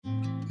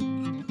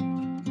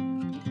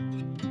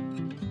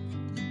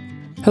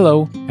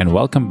Hello, and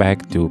welcome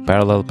back to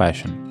Parallel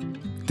Passion.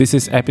 This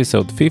is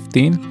episode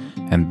 15,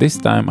 and this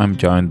time I'm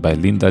joined by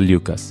Linda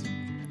Lucas.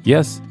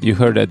 Yes, you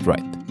heard that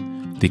right.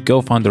 The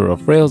co-founder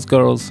of Rails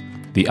Girls,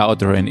 the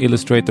author and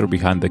illustrator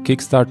behind the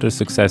Kickstarter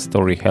success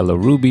story Hello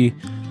Ruby,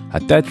 a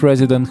TED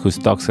resident whose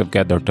talks have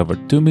gathered over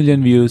 2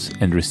 million views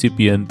and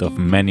recipient of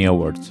many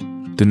awards.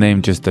 To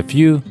name just a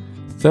few,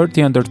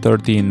 30 Under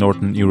 30 in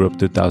Northern Europe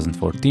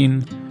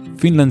 2014,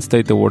 Finland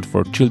State Award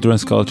for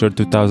Children's Culture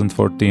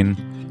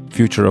 2014,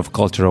 Future of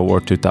Culture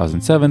Award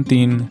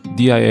 2017,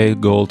 DIA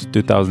Gold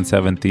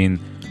 2017,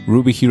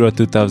 Ruby Hero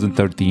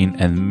 2013,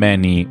 and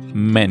many,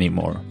 many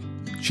more.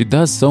 She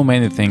does so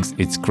many things,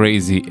 it's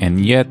crazy,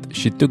 and yet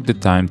she took the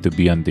time to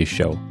be on this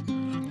show.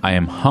 I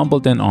am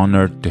humbled and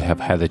honored to have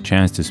had a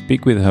chance to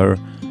speak with her,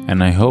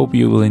 and I hope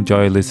you will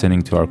enjoy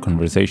listening to our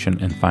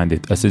conversation and find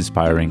it as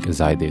inspiring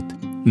as I did.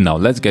 Now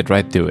let's get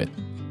right to it.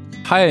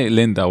 Hi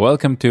Linda,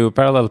 welcome to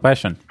Parallel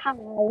Passion. Hi.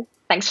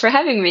 Thanks for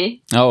having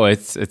me. Oh,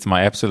 it's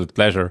my absolute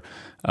pleasure.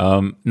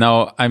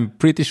 Now, I'm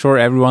pretty sure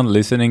everyone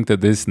listening to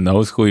this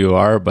knows who you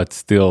are, but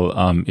still,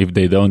 if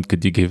they don't,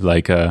 could you give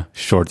like a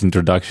short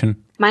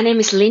introduction? My name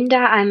is Linda.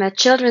 I'm a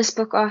children's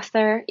book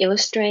author,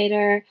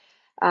 illustrator,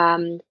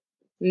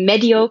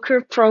 mediocre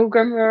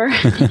programmer,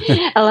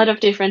 a lot of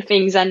different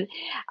things. And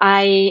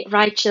I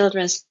write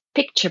children's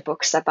picture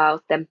books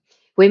about the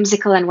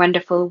whimsical and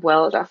wonderful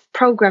world of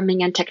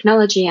programming and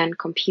technology and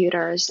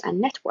computers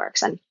and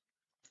networks. And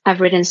I've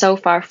written so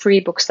far 3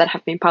 books that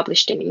have been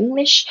published in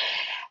English,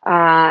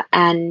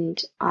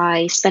 and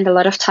I spend a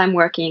lot of time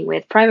working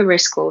with primary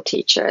school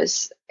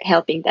teachers,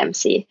 helping them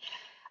see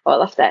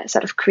all of the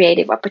sort of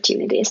creative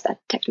opportunities that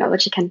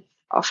technology can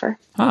offer.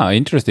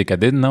 Interesting. I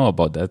didn't know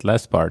about that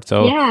last part.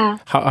 So yeah.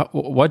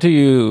 How do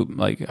you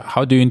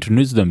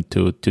introduce them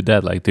to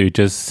that? Like, do you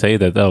just say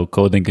that,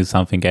 coding is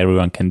something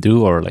everyone can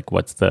do, or like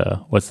what's the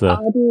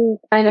I do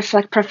kind of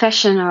like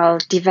professional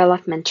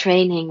development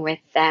training with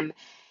them.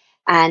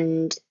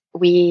 And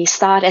we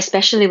start,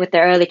 especially with the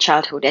early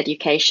childhood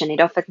education,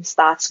 it often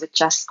starts with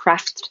just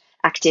craft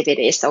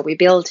activities. So we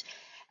build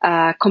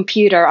a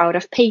computer out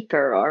of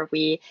paper, or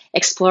we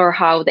explore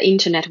how the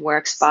internet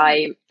works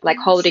by like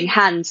holding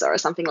hands or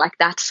something like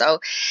that. So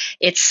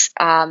it's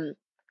a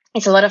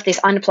lot of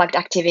these unplugged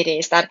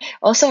activities that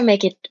also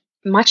make it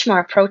much more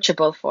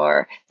approachable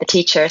for the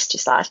teachers to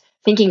start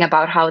thinking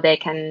about how they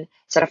can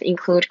sort of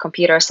include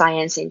computer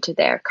science into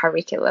their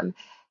curriculum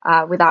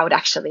without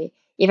actually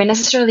even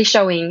necessarily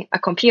showing a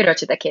computer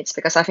to the kids,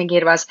 because I think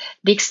it was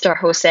Dijkstra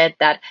who said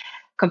that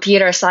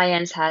computer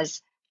science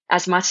has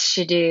as much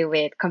to do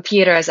with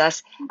computers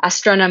as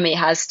astronomy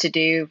has to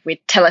do with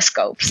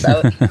telescopes.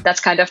 So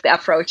that's kind of the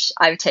approach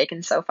I've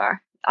taken so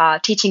far,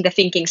 teaching the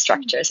thinking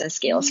structures and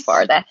skills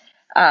for the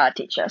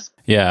teachers.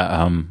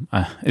 Yeah,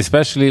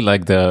 especially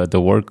like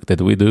the work that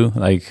we do,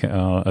 like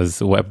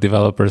as web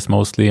developers,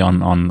 mostly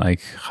on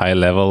like high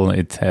level,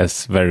 it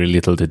has very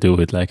little to do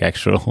with like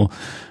actual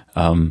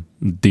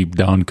deep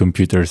down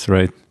computers,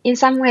 right? In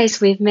some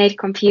ways, we've made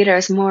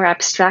computers more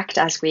abstract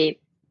as we've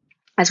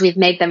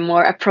made them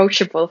more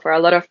approachable for a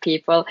lot of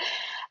people,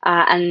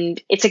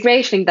 and it's a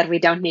great thing that we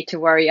don't need to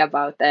worry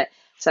about the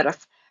sort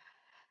of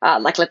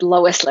like the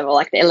lowest level,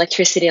 like the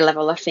electricity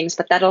level of things.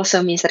 But that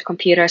also means that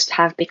computers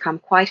have become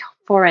quite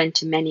foreign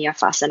to many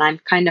of us, and I'm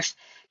kind of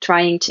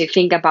trying to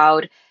think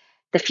about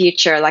the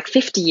future, like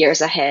 50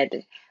 years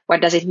ahead.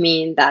 What does it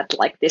mean that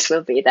like this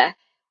will be the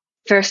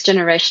first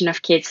generation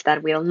of kids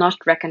that will not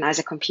recognize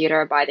a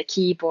computer by the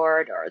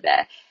keyboard or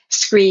the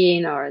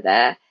screen or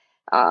the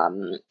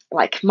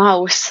like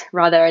mouse?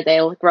 Rather,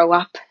 they'll grow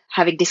up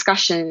having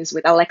discussions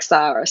with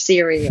Alexa or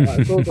Siri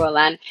or Google.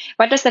 And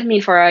what does that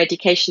mean for our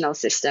educational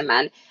system?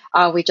 And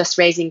are we just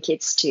raising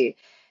kids to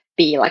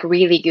be like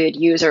really good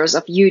users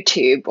of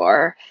YouTube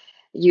or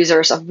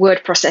users of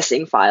word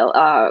processing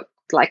file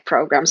like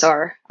programs,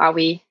 or are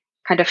we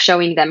kind of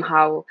showing them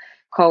how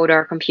code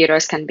or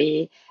computers can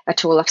be a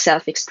tool of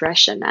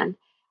self-expression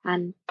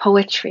and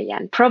poetry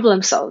and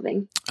problem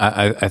solving?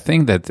 I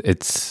think that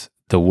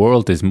the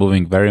world is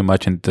moving very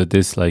much into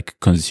this like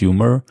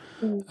consumer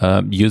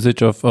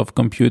usage of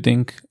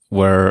computing,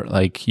 where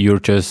like you're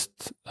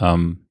just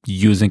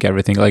using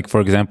everything. Like for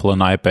example, an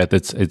iPad,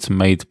 it's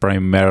made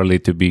primarily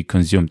to be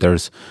consumed.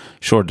 There's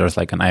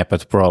like an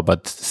iPad Pro,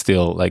 but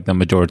still like the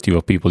majority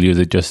of people use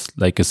it just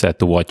like you said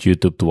to watch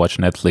YouTube, to watch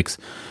Netflix.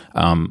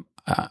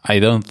 I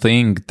don't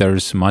think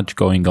there's much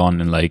going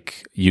on, and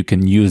like you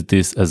can use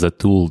this as a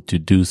tool to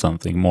do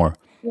something more.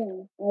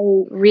 Yeah,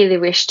 I really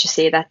wish to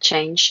see that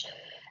change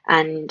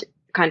and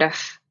kind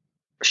of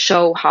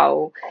show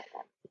how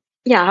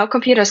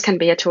computers can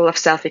be a tool of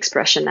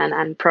self-expression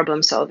and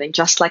problem solving,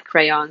 just like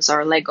crayons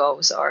or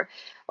Legos or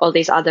all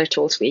these other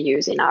tools we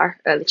use in our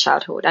early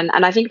childhood.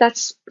 And I think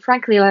that's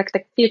frankly like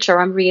the future.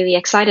 I'm really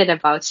excited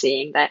about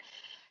seeing that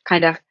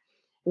kind of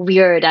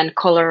weird and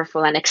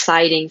colorful and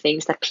exciting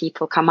things that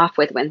people come up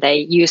with when they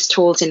use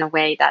tools in a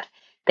way that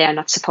they are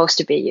not supposed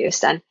to be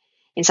used. And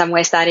in some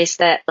ways, that is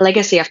the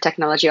legacy of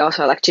technology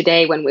also. Like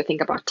today, when we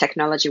think about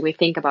technology, we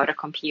think about a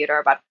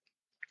computer, but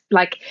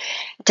like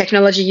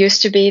technology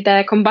used to be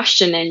the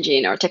combustion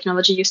engine, or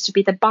technology used to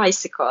be the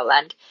bicycle.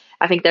 And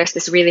I think there's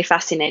this really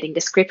fascinating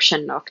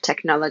description of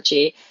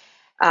technology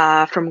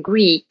from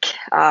Greek,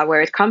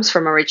 where it comes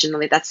from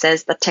originally, that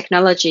says that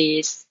technology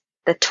is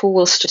the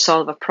tools to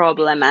solve a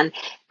problem, and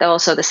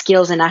also the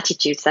skills and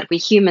attitudes that we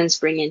humans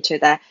bring into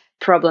the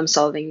problem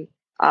solving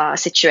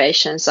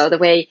situation. So the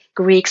way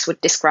Greeks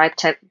would describe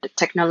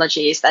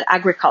technology is that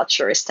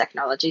agriculture is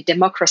technology,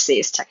 democracy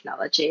is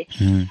technology.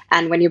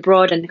 And when you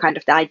broaden kind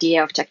of the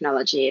idea of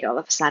technology, it all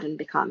of a sudden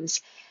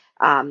becomes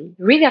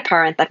really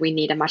apparent that we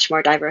need a much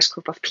more diverse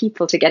group of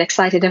people to get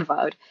excited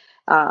about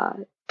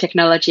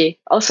technology,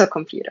 also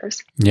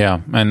computers. Yeah,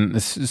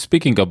 and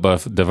speaking of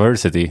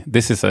diversity,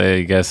 this is,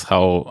 I guess,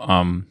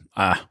 how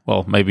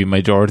well, maybe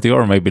majority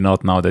or maybe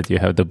not now that you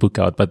have the book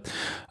out, but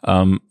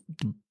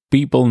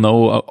people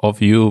know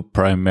of you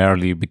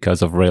primarily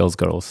because of Rails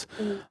Girls.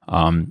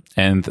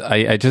 And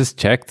I just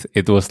checked.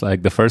 It was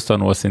like the first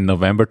one was in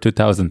November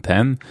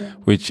 2010,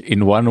 which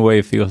in one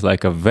way feels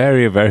like a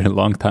very, very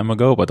long time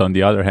ago. But on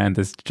the other hand,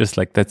 it's just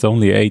like that's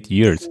only 8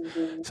 years.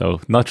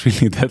 So not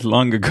really that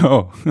long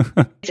ago.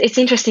 It's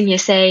interesting you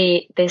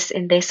say this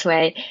in this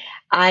way.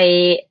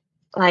 I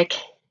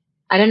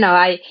don't know.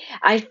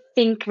 I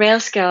think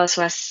Rails Girls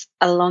was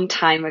a long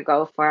time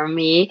ago for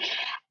me.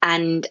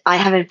 And I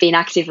haven't been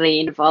actively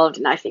involved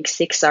in, I think,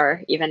 6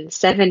 or even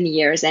 7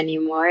 years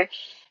anymore.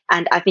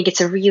 And I think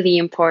it's a really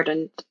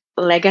important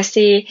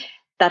legacy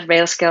that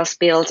Rails Girls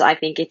built. I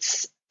think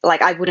it's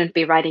like I wouldn't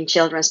be writing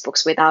children's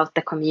books without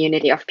the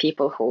community of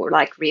people who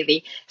like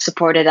really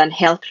supported and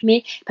helped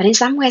me. But in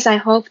some ways, I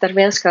hope that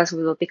Rails Girls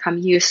will become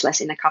useless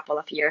in a couple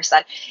of years,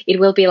 that it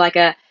will be like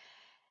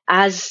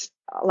as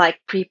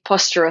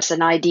preposterous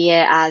an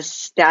idea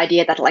as the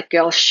idea that like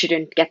girls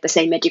shouldn't get the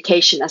same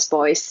education as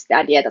boys, the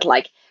idea that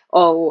like,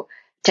 oh,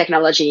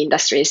 technology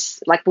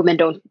industries, like women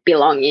don't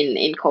belong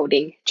in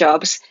coding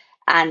jobs.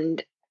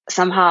 And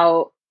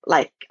somehow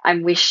like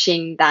I'm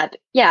wishing that,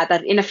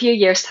 that in a few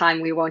years time,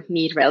 we won't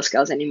need Rails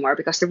Girls anymore,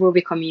 because the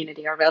Ruby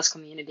community or Rails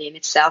community in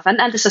itself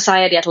and the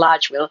society at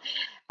large will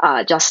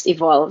just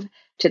evolve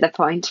to the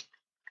point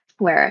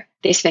where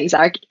these things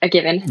are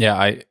given.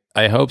 Yeah,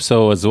 I hope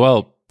so as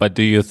well. But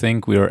do you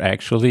think we're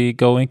actually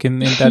going in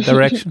that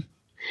direction?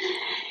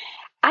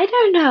 I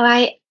don't know.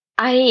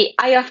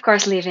 I of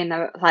course live in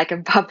a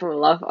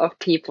bubble of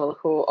people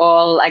who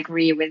all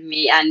agree with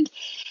me, and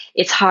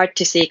it's hard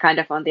to see kind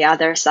of on the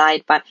other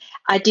side. But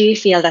I do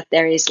feel that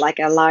there is like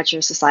a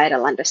larger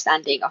societal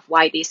understanding of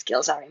why these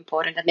skills are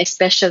important, and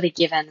especially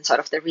given sort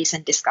of the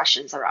recent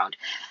discussions around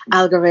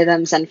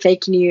algorithms and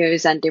fake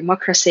news and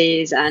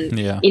democracies and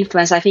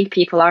influence. I think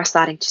people are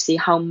starting to see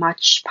how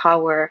much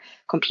power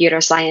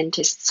computer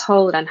scientists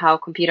hold, and how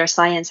computer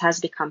science has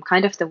become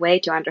kind of the way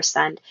to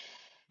understand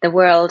the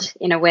world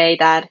in a way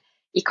that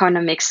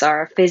economics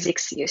or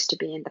physics used to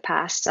be in the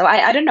past. So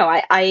I don't know.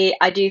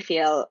 I do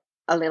feel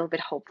a little bit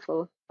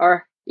hopeful,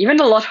 or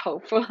even a lot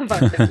hopeful about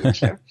the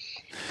future.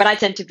 But I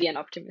tend to be an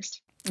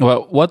optimist.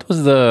 Well, what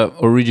was the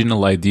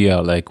original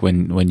idea like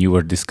when you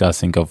were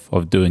discussing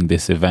of doing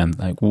this event?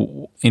 Like,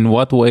 in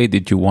what way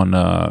did you want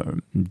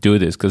to do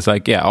this? Because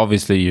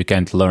obviously you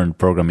can't learn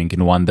programming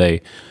in one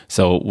day.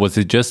 So was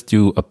it just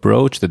you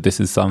approach that this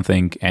is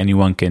something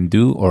anyone can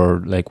do,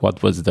 or like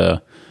what was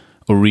the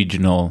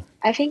original?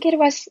 I think it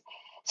was,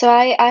 so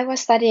I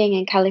was studying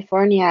in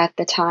California at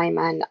the time,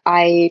 and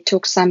I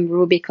took some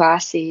Ruby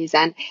classes,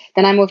 and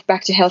then I moved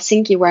back to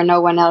Helsinki where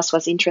no one else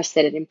was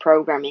interested in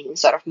programming, in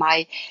sort of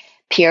my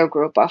peer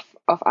group of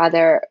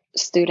other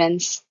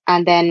students.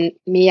 And then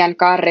me and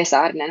Karri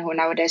Saarinen, who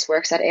nowadays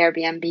works at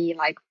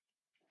Airbnb,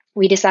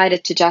 we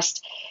decided to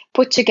just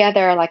put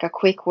together like a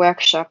quick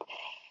workshop,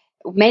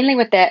 mainly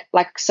with the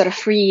sort of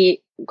 3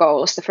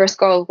 goals. The first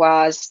goal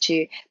was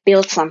to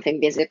build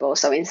something visible.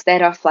 So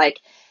instead of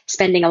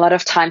spending a lot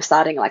of time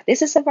starting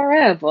this is a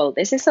variable,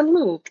 this is a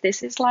loop,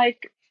 this is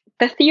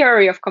the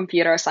theory of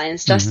computer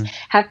science, just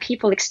have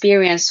people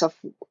experience of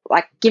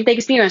give the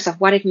experience of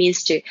what it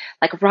means to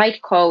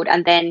write code,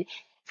 and then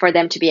for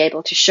them to be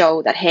able to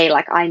show that, hey,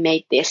 I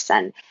made this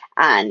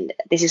and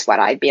this is what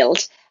I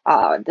built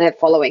the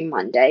following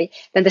Monday.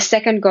 Then the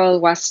second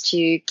goal was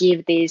to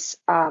give these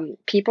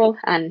people,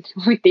 and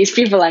with these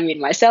people I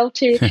mean myself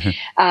too,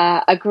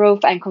 a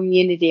group and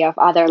community of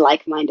other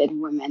like-minded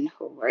women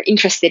who were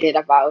interested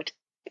about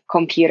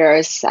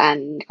computers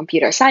and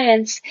computer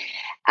science.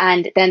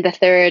 And then the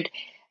third,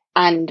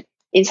 and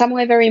in some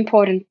way very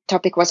important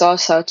topic, was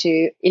also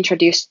to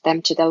introduce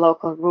them to the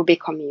local Ruby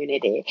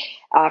community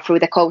through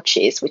the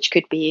coaches, which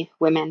could be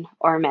women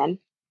or men.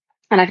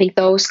 And I think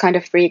those kind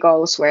of 3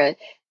 goals were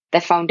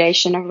the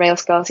foundation of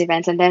Rails Girls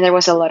events. And then there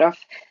was a lot of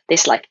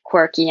this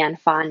quirky and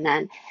fun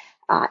and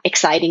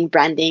exciting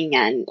branding,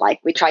 and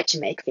we tried to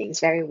make things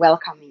very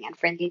welcoming and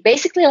friendly.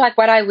 Basically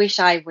what I wish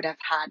I would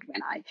have had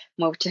when I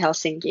moved to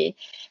Helsinki.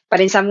 But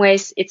in some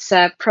ways it's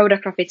a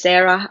product of its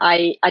era.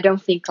 I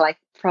don't think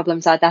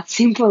problems are that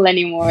simple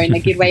anymore in a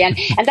good way. And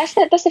that's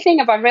the thing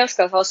about Rails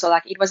Girls also,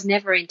 it was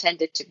never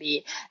intended to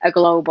be a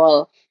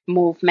global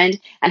movement.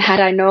 And had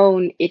I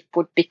known it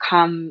would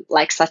become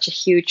like such a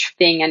huge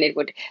thing, and it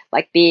would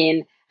like be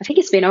in, I think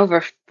it's been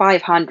over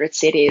 500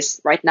 cities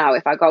right now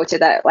if I go to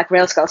the like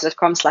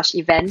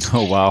railscouts.com/events,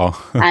 Oh, wow.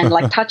 and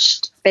like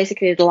touched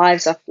basically the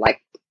lives of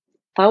like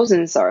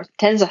thousands or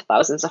tens of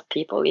thousands of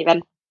people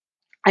even.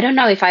 I don't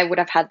know if I would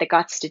have had the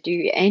guts to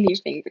do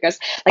anything, because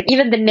like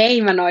even the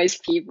name annoys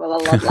people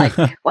a lot.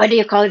 Like, why do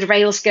you call it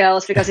Rails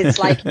Girls? Because it's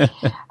like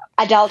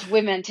adult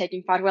women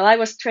taking part. Well, I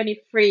was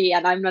 23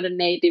 and I'm not a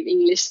native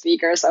English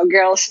speaker, so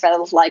girls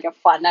felt like a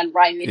fun and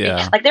rhymey thing.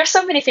 Yeah. Like there's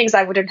so many things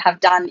I wouldn't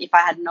have done if I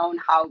had known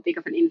how big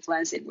of an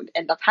influence it would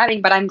end up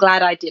having. But I'm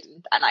glad I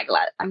didn't, and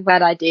I'm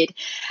glad I did.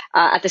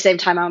 At the same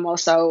time, I'm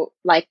also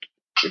like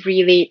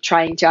really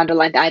trying to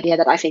underline the idea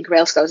that I think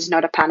Rails Goes is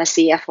not a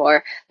panacea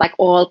for like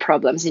all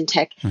problems in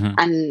tech.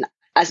 And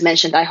as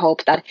mentioned, I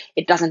hope that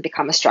it doesn't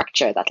become a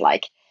structure that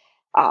like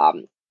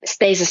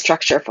stays a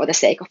structure for the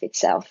sake of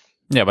itself.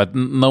 Yeah, but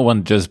no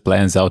one just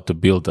plans out to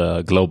build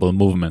a global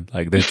movement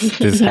like this.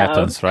 This No.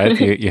 happens, right?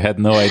 You had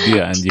no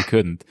idea and you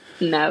couldn't.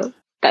 No,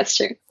 that's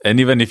true. And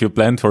even if you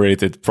planned for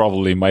it, it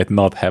probably might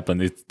not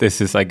happen.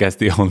 This is, I guess,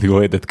 the only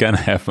way that can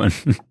happen.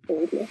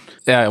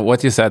 Yeah,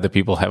 what you said, that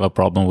people have a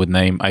problem with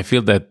name. I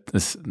feel that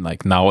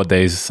like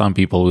nowadays, some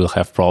people will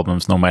have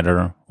problems no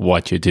matter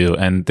what you do.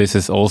 And this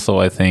is also,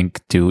 I think,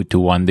 to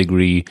one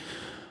degree,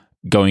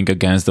 going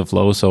against the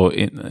flow. So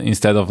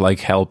instead of like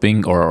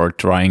helping or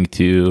trying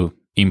to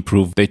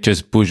improve, they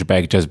just push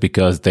back just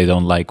because they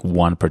don't like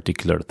one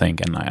particular thing.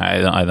 And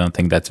I don't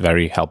think that's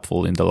very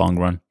helpful in the long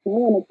run.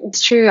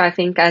 It's true. I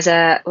think as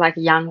a like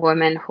young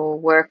woman who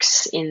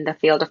works in the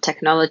field of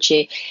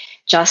technology,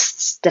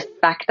 just the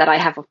fact that I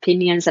have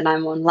opinions and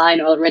I'm online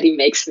already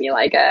makes me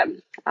like a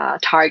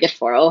target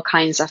for all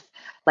kinds of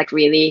like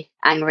really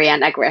angry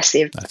and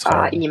aggressive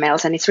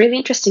emails. And it's really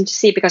interesting to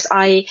see, because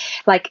I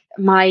like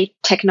my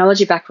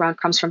technology background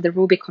comes from the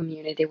Ruby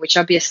community, which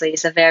obviously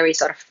is a very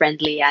sort of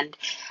friendly and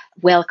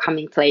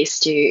welcoming place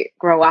to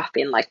grow up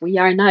in. Like, we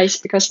are nice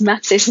because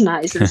Mats is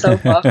nice and so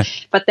forth.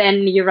 But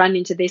then you run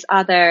into these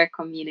other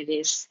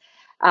communities,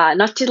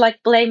 not to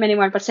like blame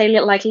anyone, but say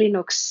like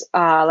Linux,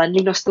 like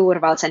Linus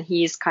Torvalds, and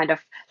he's kind of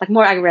like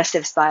more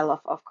aggressive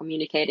style of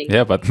communicating.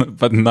 Yeah,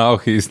 but now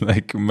he's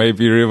like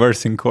maybe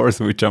reversing course,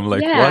 which I'm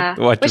like,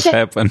 what just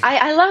happened?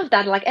 I love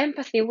that, like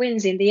empathy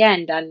wins in the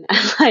end, and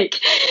like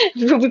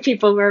Ruby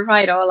people were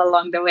right all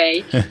along the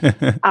way.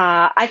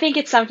 I think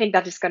it's something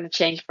that is going to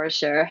change for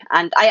sure,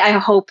 and I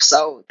hope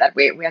so, that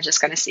we are just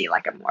going to see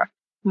like a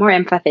more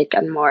empathic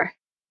and more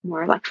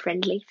like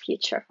friendly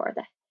future for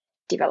the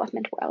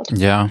development world.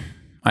 Yeah.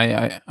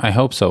 I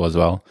hope so as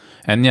well.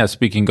 And yeah,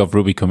 speaking of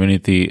Ruby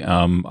community,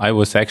 I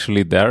was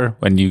actually there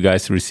when you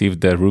guys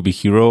received the Ruby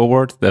Hero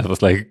Award. That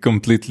was like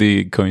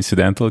completely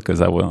coincidental, because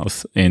I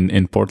was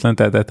in Portland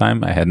at that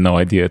time. I had no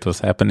idea it was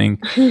happening.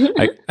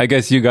 I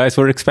guess you guys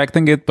were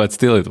expecting it, but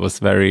still it was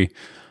very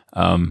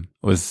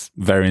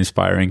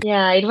inspiring.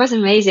 Yeah, it was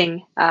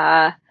amazing.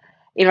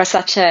 It was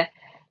such a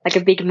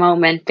big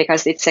moment,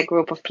 because it's a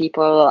group of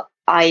people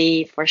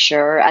I for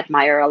sure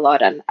admire a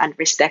lot and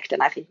respect,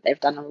 and I think they've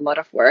done a lot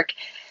of work,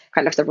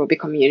 kind of the Ruby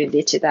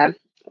community to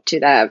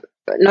the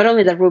not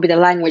only the Ruby the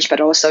language, but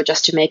also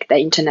just to make the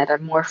internet a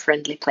more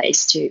friendly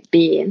place to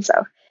be in. So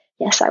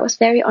yes, I was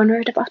very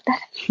honored about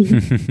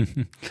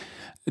that.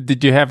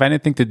 Did you have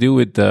anything to do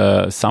with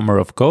the Summer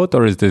of Code,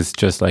 or is this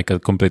just like a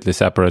completely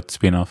separate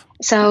spin-off?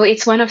 So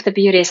it's one of the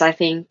beauties, I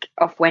think,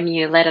 of when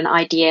you let an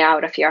idea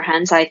out of your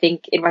hands. I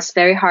think it was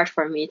very hard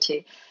for me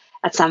to,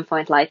 at some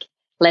point, like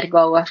let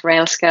go of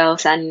Rails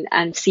Girls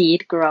and see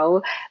it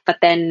grow. But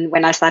then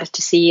when I started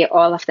to see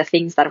all of the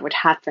things that would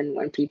happen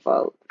when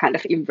people kind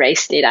of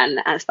embraced it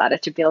and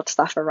started to build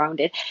stuff around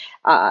it,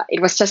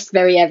 it was just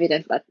very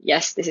evident that,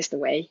 yes, this is the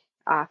way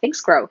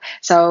things grow.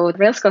 So the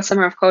Rails Girls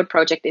Summer of Code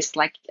project is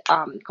like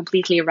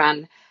completely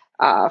run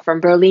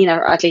from Berlin,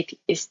 or at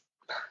least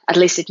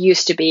it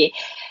used to be.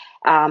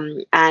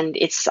 And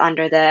it's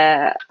under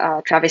the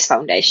Travis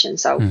Foundation.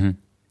 So. Mm-hmm.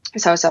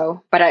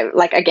 But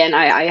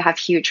I have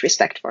huge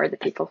respect for the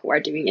people who are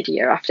doing it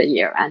year after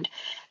year and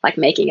like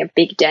making a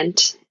big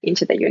dent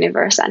into the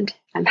universe. And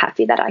I'm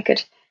happy that I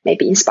could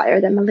maybe inspire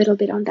them a little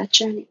bit on that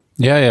journey.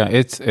 Yeah,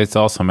 it's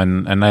awesome.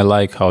 And I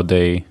like how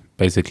they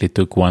basically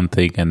took one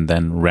thing and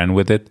then ran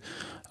with it.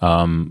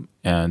 And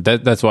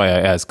that's why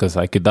I asked, because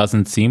like it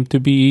doesn't seem to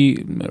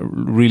be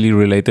really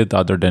related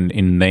other than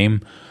in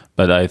name.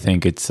 But I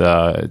think it's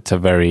a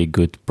very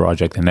good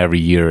project, and every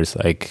year is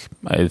like,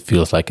 it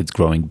feels like it's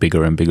growing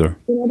bigger and bigger.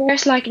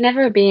 There's like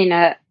never been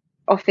a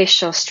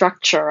official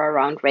structure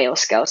around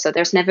Rails Girls, so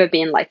there's never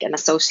been like an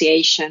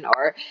association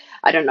or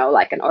I don't know,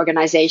 like an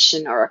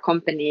organization or a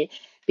company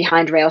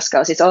behind Rails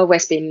Girls. It's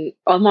always been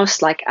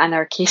almost like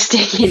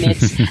anarchistic in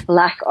its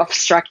lack of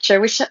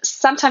structure, which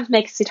sometimes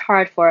makes it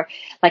hard for,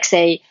 like,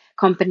 say,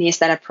 companies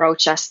that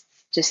approach us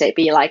to say,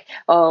 be like,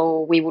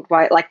 oh, we would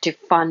like to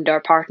fund or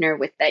partner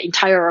with the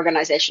entire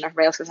organization of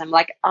Rails. Because I'm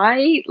like,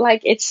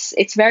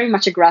 it's very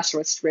much a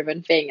grassroots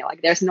driven thing.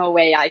 Like, there's no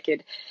way I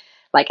could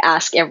like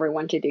ask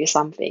everyone to do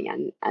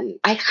something, and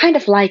I kind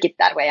of like it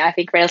that way. I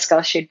think Rails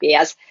Girls should be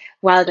as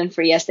wild and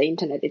free as the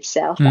internet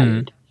itself,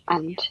 and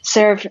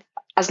serve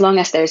as long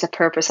as there's a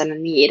purpose and a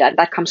need, and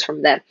that comes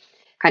from the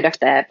kind of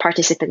the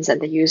participants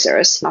and the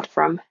users, not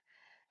from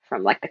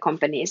like the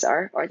companies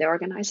or the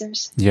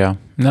organizers. Yeah,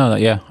 no,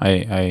 yeah,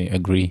 I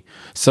agree.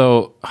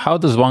 So how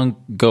does one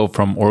go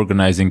from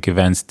organizing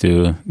events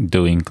to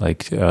doing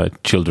like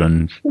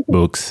children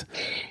books?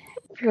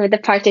 For the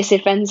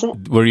participants.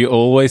 Were you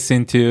always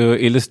into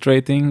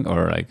illustrating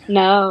or like?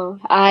 No,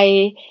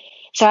 I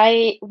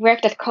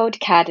worked at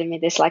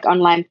Codecademy, this like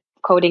online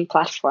coding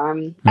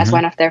platform, as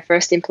one of their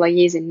first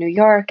employees in New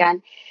York,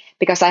 and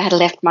because I had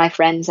left my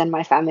friends and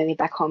my family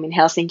back home in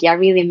Helsinki, I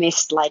really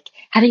missed like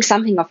having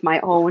something of my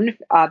own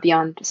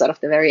beyond sort of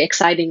the very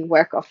exciting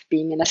work of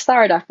being in a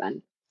startup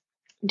and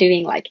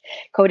doing like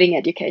coding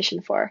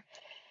education for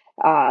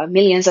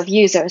millions of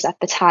users at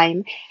the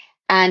time.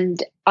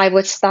 And I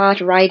would start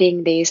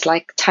writing these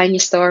like tiny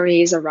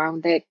stories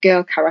around the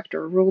girl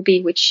character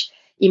Ruby, which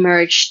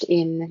emerged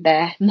in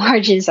the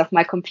margins of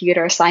my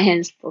computer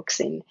science books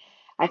in,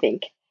 I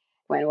think,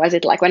 when was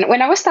it, like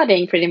when I was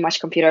studying pretty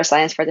much computer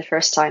science for the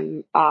first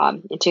time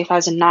in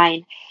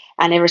 2009.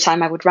 And every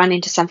time I would run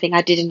into something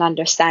I didn't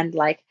understand,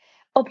 like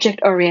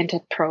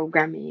object-oriented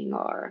programming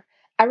or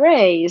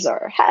arrays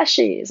or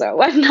hashes or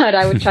whatnot,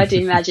 I would try to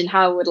imagine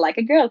how would like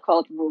a girl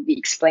called Ruby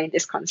explain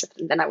this concept.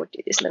 And then I would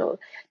do these little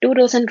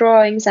doodles and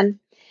drawings, and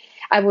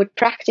I would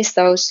practice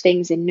those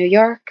things in New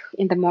York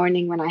in the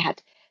morning when I had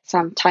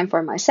some time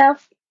for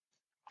myself.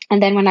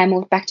 And then when I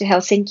moved back to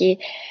Helsinki,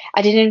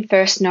 I didn't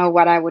first know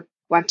what I would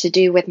want to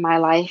do with my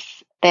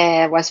life.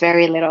 There was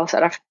very little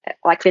sort of,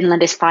 like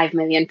Finland is 5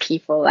 million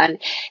people and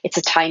it's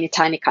a tiny,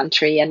 tiny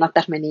country and not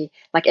that many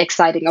like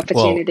exciting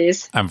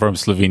opportunities. Well, I'm from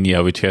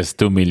Slovenia, which has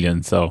 2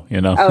 million. So,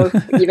 you know. Oh,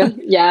 even,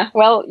 yeah.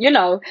 Well, you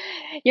know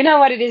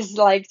what it is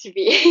like to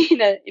be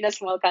in a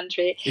small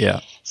country.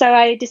 Yeah. So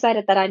I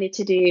decided that I need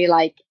to do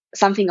like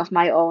something of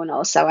my own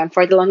also. And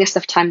for the longest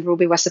of time,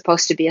 Ruby was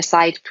supposed to be a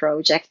side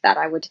project that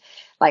I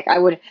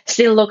would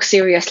still look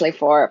seriously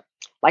for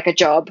like a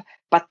job.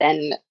 But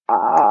then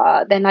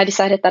I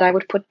decided that I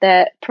would put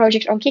the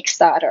project on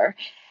Kickstarter.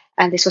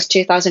 And this was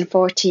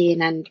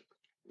 2014. And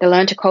the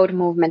Learn to Code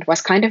movement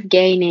was kind of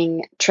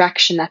gaining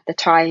traction at the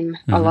time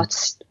a lot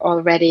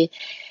already.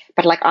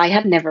 But like I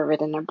had never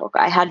written a book.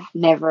 I had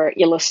never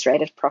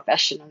illustrated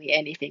professionally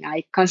anything.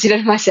 I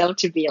considered myself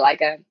to be like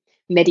a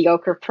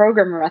mediocre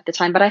programmer at the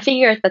time, but I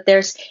figured that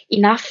there's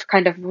enough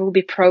kind of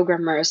Ruby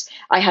programmers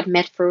I had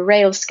met through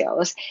Rails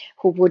Girls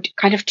who would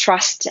kind of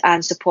trust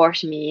and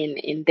support me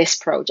in this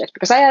project,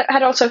 because I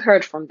had also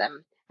heard from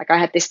them. Like I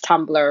had this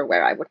Tumblr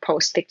where I would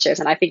post pictures,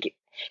 and I think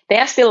they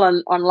are still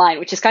online,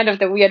 which is kind of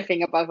the weird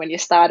thing about when you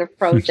start a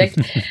project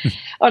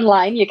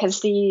online. You can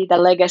see the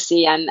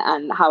legacy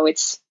and how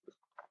it's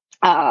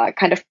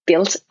kind of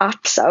built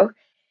up. So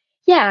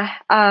yeah.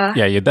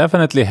 Yeah, you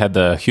definitely had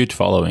a huge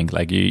following.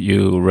 Like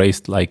you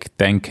raised like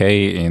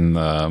 10K in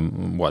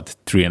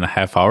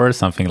 3.5 hours,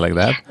 something like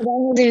that. That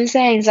was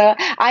insane. So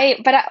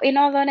in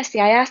all honesty,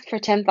 I asked for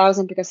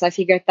 10,000 because I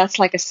figured that's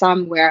like a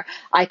sum where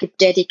I could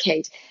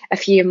dedicate a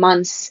few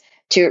months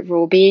to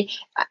Ruby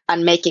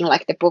and making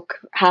like the book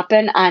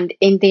happen. And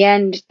in the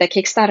end, the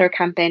Kickstarter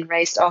campaign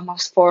raised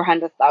almost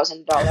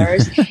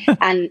 $400,000.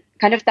 And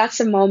kind of that's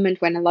a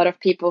moment when a lot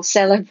of people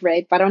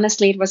celebrate. But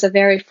honestly, it was a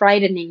very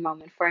frightening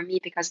moment for me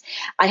because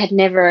I had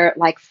never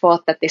like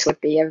thought that this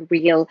would be a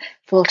real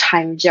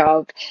full-time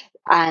job.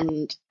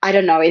 And I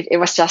don't know, it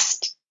was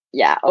just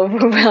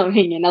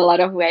overwhelming in a lot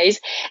of ways.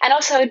 And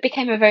also it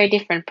became a very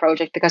different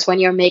project, because when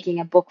you're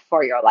making a book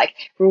for your like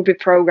Ruby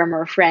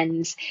programmer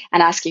friends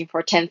and asking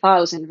for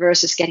 10,000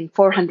 versus getting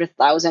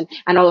 400,000,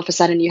 and all of a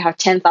sudden you have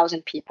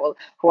 10,000 people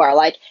who are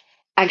like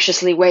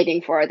anxiously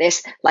waiting for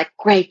this like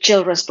great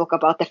children's book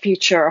about the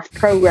future of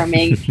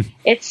programming,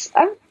 it's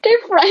a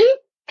different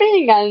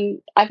thing.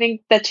 And I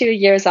think the 2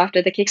 years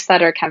after the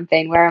Kickstarter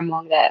campaign were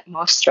among the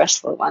most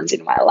stressful ones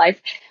in my life.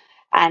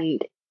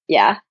 And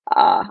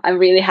I'm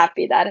really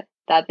happy that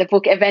the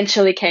book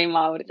eventually came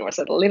out. It was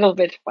a little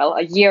bit,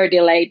 a year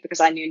delayed because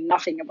I knew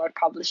nothing about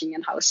publishing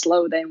and how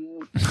slow they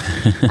move.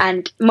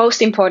 And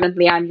most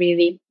importantly, I'm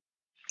really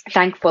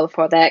thankful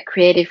for the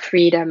creative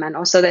freedom and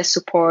also the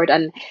support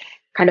and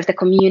kind of the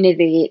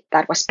community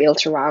that was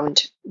built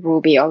around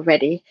Ruby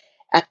already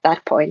at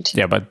that point.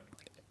 Yeah, but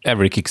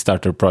every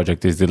Kickstarter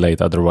project is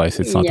delayed. Otherwise,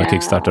 it's not a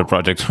Kickstarter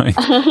project, right?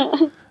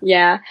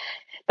 Yeah.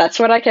 That's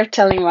what I kept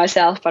telling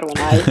myself. But when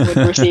I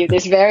would receive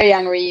this very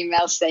angry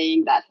email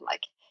saying that,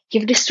 like,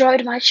 you've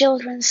destroyed my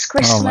children's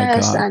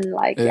Christmas and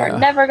like, you're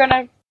never going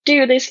to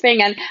do this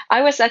thing. And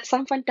I was at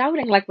some point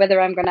doubting like whether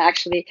I'm going to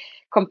actually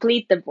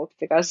complete the book,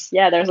 because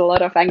there's a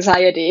lot of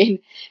anxiety in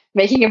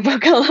making a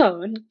book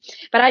alone.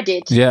 But I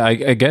did. Yeah,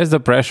 I guess the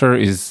pressure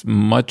is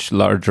much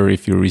larger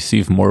if you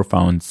receive more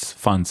funds.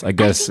 I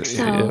guess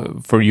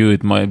for you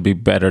it might be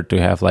better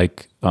to have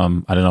like I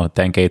don't know,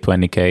 10K,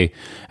 20K,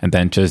 and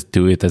then just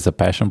do it as a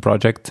passion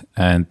project.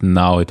 And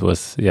now it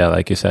was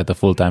like you said, a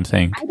full-time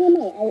thing. I don't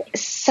know.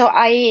 So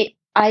I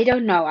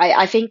don't know.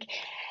 I think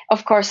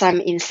of course, I'm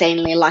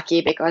insanely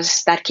lucky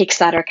because that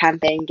Kickstarter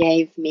campaign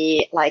gave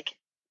me like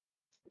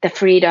the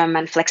freedom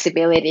and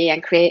flexibility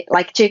and create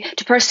like to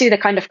pursue the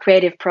kind of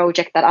creative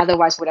project that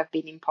otherwise would have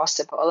been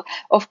impossible,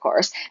 of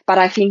course. But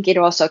I think it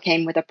also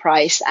came with a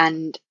price,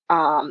 and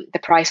the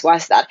price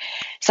was that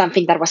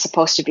something that was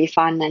supposed to be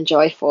fun and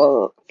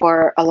joyful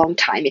for a long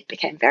time, it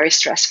became very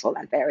stressful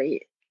and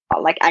very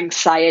like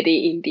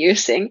anxiety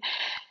inducing.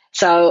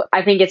 So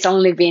I think it's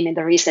only been in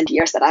the recent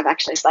years that I've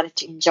actually started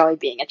to enjoy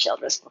being a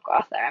children's book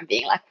author and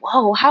being like,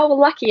 whoa, how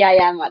lucky I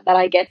am that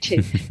I get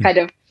to kind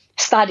of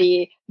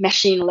study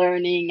machine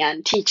learning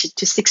and teach it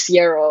to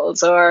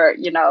 6-year-olds, or,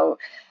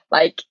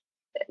 like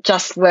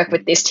just work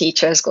with these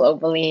teachers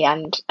globally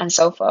and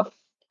so forth.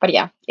 But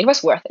yeah, it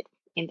was worth it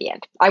in the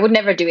end. I would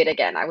never do it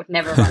again. I would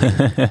never run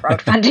a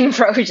crowdfunding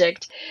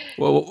project.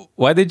 Well,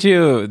 why did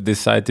you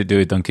decide to do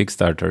it on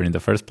Kickstarter in the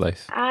first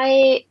place?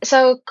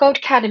 So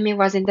Codecademy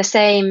was in the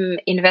same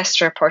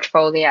investor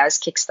portfolio as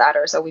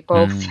Kickstarter. So we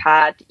both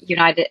had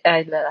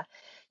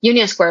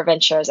Union Square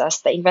Ventures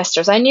as the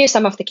investors. I knew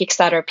some of the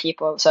Kickstarter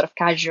people sort of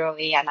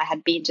casually, and I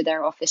had been to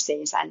their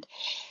offices, and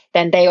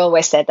then they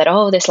always said that,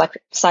 oh, this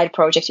like side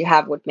project you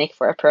have would make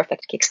for a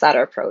perfect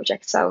Kickstarter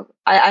project. So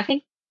I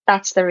think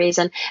that's the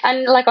reason.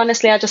 And like,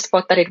 honestly, I just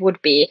thought that it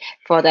would be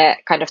for the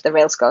kind of the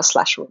Rails Girls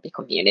 / Ruby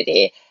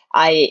community.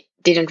 I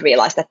didn't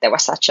realize that there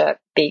was such a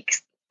big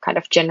kind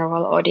of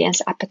general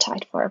audience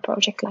appetite for a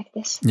project like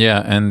this.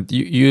 Yeah, and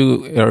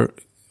you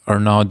are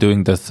now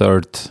doing the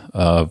third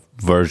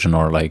version,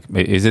 or like,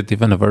 is it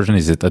even a version?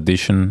 Is it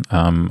edition?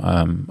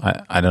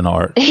 I don't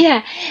know.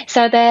 Yeah,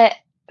 so the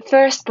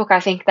first book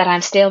I think that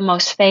I'm still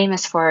most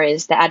famous for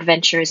is the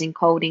Adventures in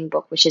Coding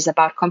book, which is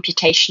about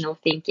computational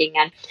thinking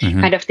and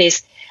kind of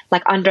these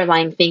like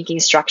underlying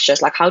thinking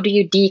structures, like how do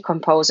you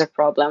decompose a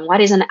problem?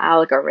 What is an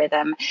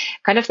algorithm?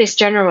 Kind of these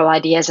general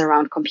ideas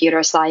around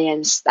computer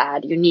science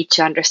that you need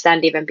to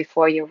understand even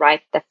before you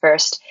write the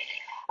first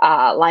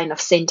line of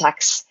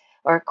syntax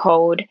or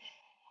code.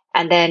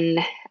 And then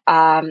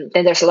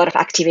there's a lot of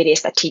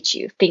activities that teach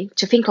you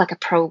to think like a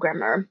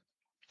programmer.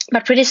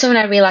 But pretty soon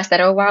I realized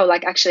that, oh, wow,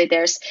 like actually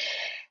there's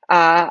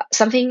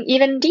something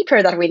even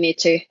deeper that we need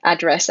to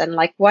address. And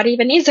like, what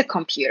even is a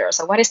computer?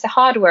 So what is the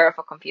hardware of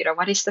a computer?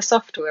 What is the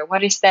software?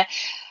 What is the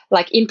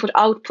like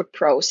input-output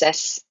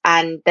process?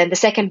 And then the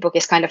second book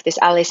is kind of this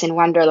Alice in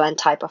Wonderland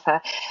type of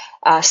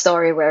a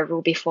story where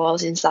Ruby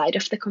falls inside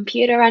of the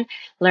computer and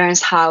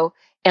learns how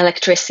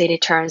electricity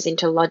turns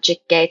into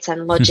logic gates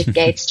and logic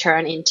gates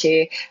turn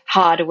into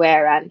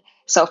hardware and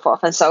so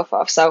forth and so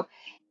forth. So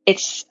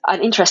it's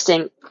an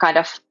interesting kind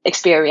of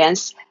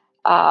experience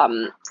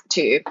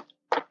to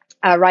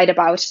write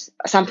about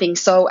something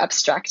so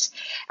abstract.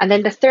 And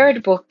then the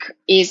third book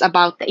is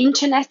about the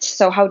internet.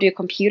 So how do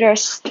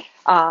computers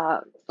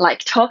like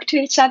talk to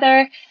each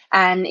other?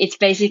 And it's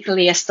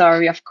basically a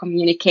story of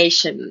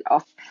communication,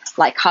 of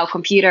like how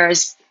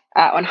computers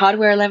on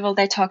hardware level,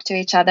 they talk to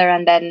each other,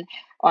 and then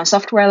on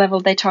software level,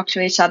 they talk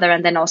to each other,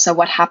 and then also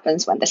what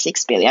happens when the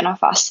 6 billion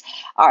of us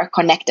are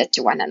connected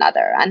to one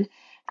another and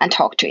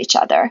talk to each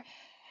other.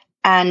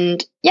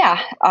 And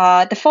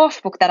yeah, the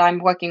fourth book that I'm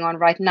working on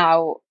right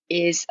now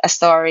is a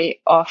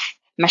story of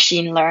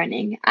machine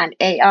learning and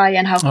AI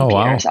and how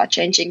computers are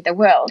changing the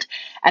world.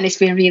 And it's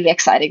been really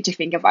exciting to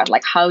think about,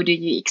 like, how do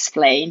you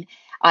explain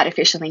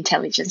artificial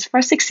intelligence for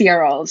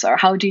 6-year-olds, or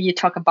how do you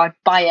talk about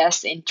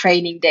bias in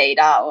training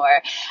data, or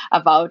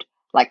about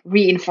like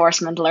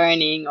reinforcement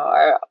learning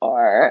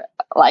or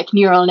like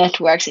neural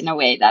networks in a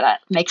way that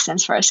makes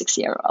sense for a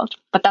 6-year-old.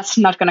 But that's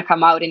not going to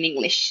come out in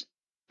English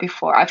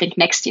before, I think,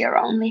 next year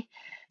only.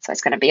 So it's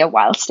going to be a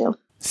while still.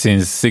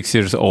 Since 6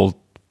 years old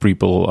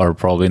people are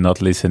probably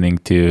not listening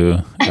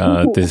to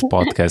this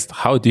podcast,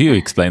 how do you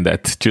explain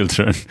that to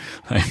children?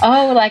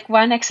 Like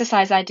one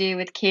exercise I do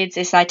with kids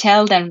is I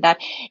tell them that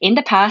in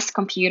the past,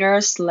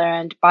 computers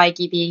learned by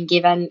being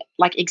given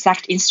like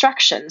exact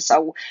instructions.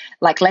 So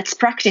like, let's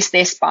practice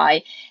this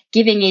by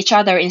giving each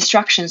other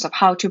instructions of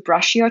how to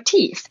brush your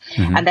teeth.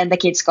 And then the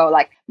kids go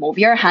like, move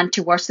your hand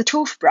towards the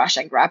toothbrush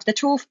and grab the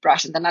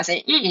toothbrush. And then I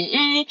say,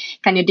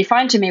 can you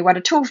define to me what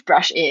a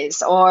toothbrush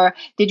is? Or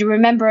did you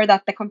remember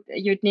that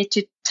you'd need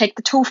to take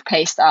the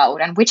toothpaste out?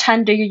 And which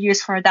hand do you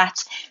use for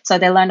that? So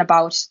they learn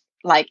about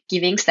like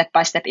giving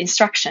step-by-step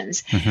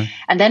instructions.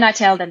 And then I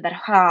tell them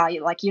that,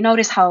 like, you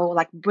notice how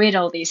like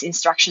brittle these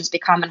instructions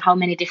become and how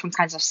many different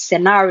kinds of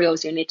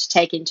scenarios you need to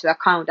take into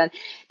account. And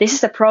this is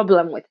the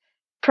problem with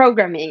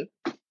programming,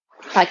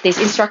 like these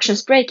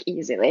instructions break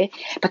easily.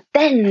 But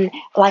then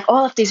like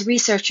all of these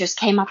researchers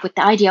came up with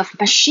the idea of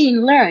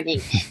machine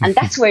learning, and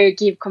that's where you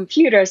give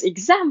computers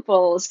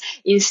examples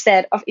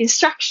instead of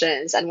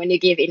instructions. And when you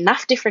give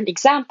enough different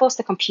examples,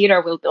 the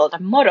computer will build a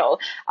model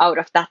out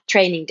of that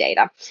training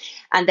data,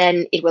 and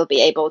then it will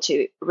be able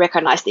to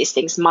recognize these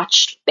things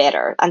much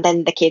better. And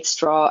then the kids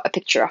draw a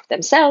picture of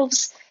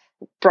themselves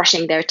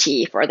brushing their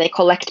teeth, or they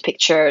collect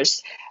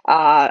pictures.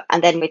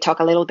 And then we talk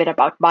a little bit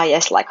about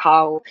bias, like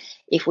how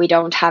if we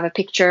don't have a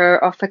picture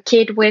of a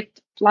kid with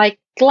like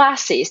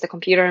glasses, the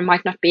computer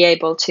might not be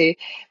able to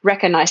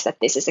recognize that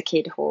this is a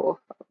kid who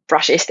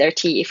brushes their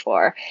teeth,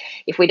 or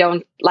if we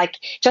don't like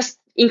just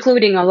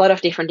including a lot of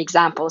different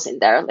examples in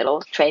their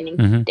little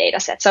training data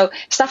set. So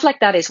stuff like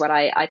that is what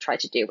I try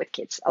to do with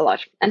kids a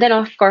lot. And then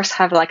of course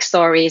have like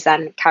stories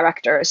and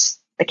characters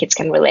the kids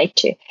can relate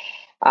to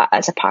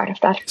as a part of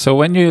that. So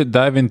when you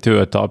dive into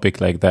a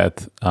topic like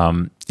that,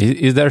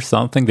 is there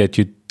something that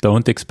you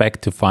don't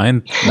expect to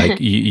find? Like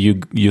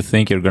you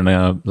think you're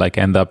gonna like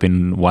end up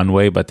in one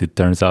way, but it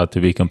turns out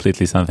to be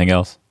completely something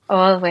else?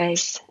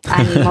 Always.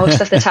 And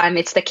most of the time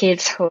it's the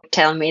kids who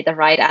tell me the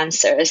right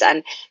answers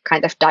and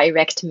kind of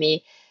direct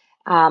me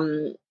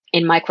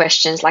in my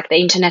questions. Like the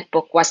internet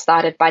book was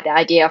started by the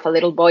idea of a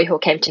little boy who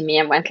came to me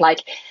and went like,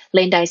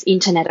 Linda, is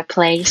internet a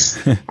place?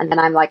 And then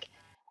I'm like,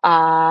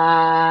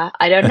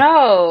 I don't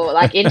know.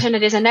 Like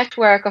internet is a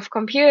network of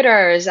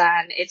computers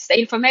and it's the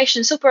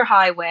information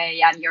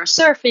superhighway and you're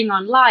surfing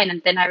online.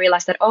 And then I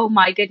realized that, oh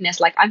my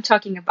goodness, like I'm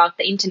talking about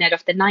the internet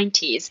of the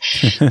 90s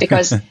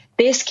because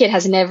this kid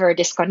has never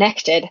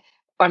disconnected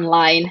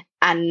online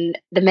and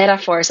the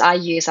metaphors I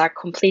use are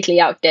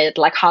completely outdated.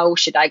 Like how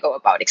should I go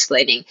about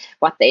explaining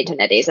what the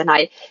internet is? And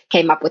I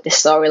came up with the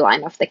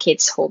storyline of the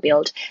kids who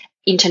build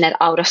internet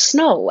out of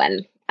snow,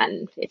 and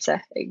it's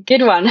a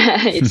good one.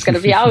 It's going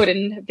to be out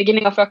in the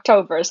beginning of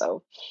October,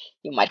 so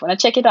you might want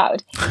to check it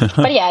out.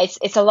 But yeah,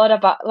 it's a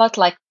lot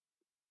like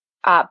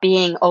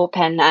being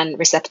open and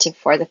receptive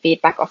for the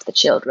feedback of the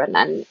children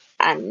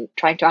and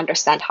trying to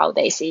understand how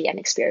they see and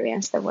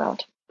experience the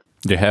world.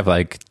 Do you have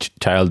like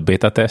child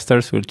beta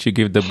testers which you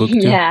give the book to?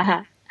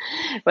 Yeah.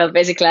 Well,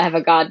 basically, I have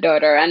a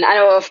goddaughter, and I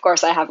know, of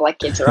course, I have like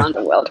kids around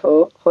the world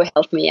who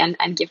help me and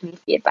give me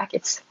feedback.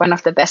 It's one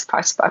of the best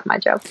parts about my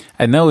job.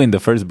 I know in the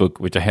first book,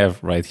 which I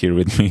have right here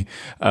with me,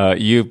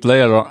 you play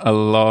a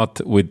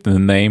lot with the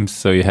names.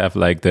 So you have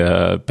like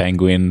the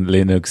Penguin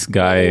Linux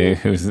guy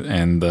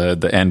and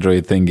the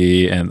Android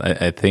thingy, and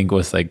I think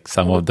was like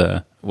some of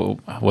the.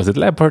 Was it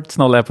leopard?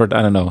 Snow leopard?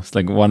 I don't know. It's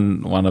like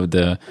one of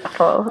the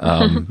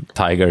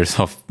tigers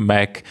of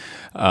Mac.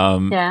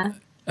 Yeah.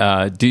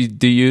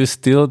 Do you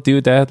still do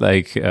that?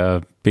 Like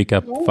pick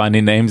up funny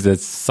names that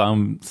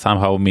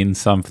somehow mean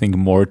something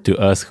more to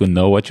us who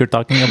know what you're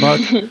talking about?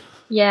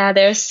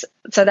 Yeah,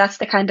 so that's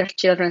the kind of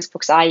children's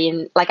books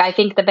I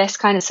think the best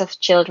kinds of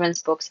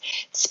children's books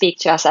speak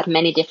to us at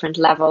many different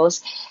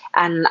levels.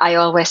 And I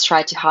always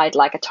try to hide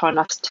like a ton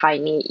of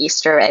tiny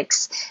Easter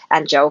eggs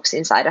and jokes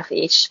inside of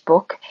each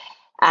book.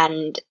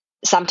 And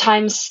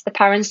sometimes the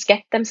parents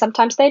get them,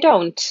 sometimes they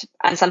don't.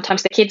 And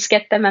sometimes the kids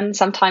get them and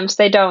sometimes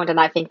they don't. And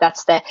I think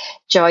that's the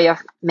joy of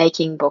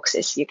making books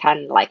is you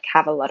can like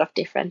have a lot of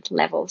different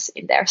levels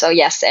in there. So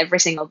yes, every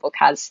single book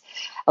has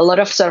a lot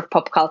of sort of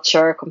pop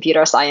culture,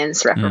 computer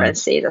science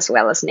references, as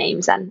well as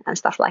names and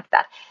stuff like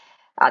that,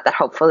 that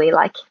hopefully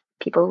like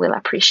people will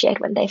appreciate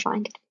when they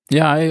find it.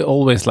 Yeah, I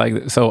always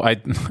like. So I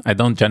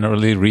don't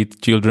generally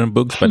read children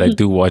books, but I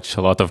do watch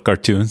a lot of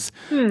cartoons.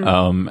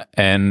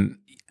 And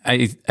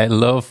I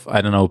love,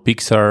 I don't know,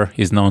 Pixar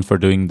is known for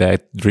doing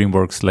that.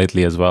 DreamWorks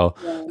lately as well.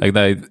 Yeah.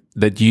 Like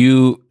that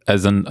you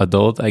as an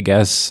adult, I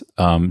guess,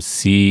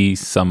 see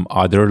some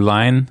other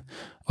line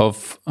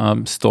of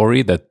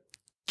story that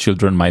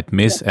children might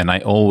miss. Yeah. And I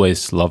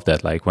always love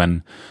that. Like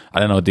when, I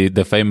don't know,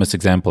 the famous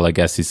example, I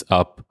guess, is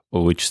Up,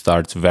 which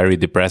starts very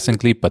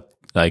depressingly, but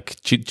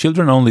like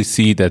children only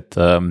see that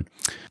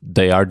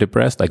they are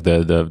depressed, like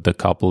the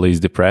couple is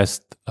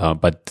depressed,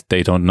 but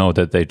they don't know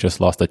that they just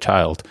lost a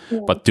child. Yeah.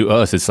 But to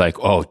us, it's like,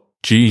 oh,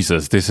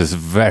 Jesus, this is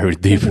very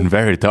deep and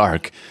very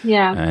dark.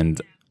 Yeah. And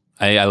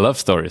I love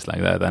stories like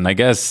that. And I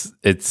guess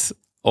it's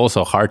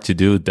also hard to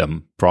do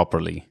them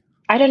properly.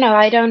 I don't know.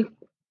 I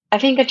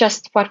think that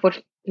just what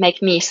would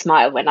make me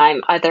smile when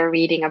I'm either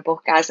reading a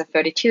book as a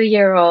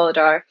 32-year-old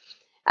or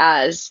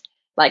as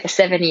like a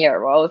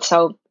 7-year-old.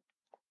 So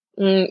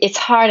it's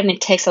hard and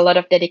it takes a lot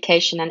of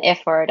dedication and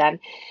effort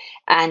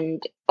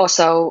and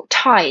also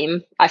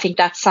time. I think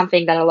that's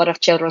something that a lot of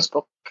children's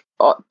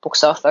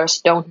books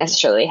authors don't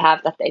necessarily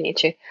have, that they need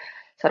to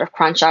sort of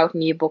crunch out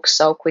new books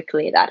so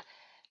quickly that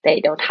they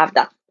don't have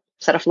that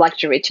sort of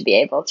luxury to be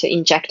able to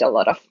inject a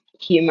lot of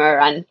humor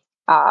and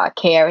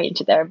care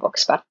into their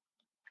books. But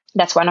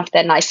that's one of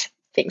the nice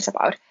things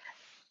about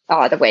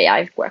the way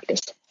I've worked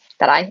is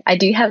that I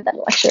do have that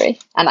luxury,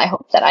 and I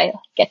hope that I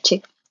get to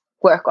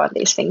work on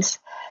these things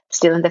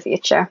still in the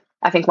future.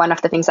 I think one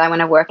of the things I want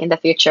to work in the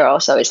future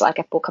also is like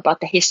a book about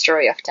the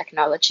history of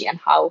technology and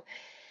how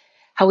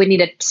we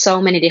needed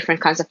so many different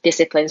kinds of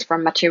disciplines,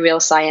 from material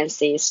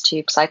sciences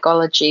to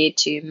psychology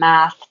to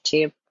math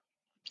to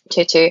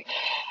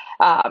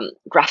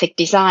graphic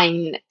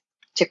design,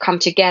 to come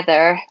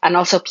together, and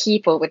also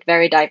people with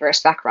very diverse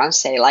backgrounds,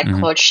 say like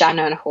Claude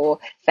Shannon, who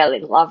fell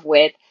in love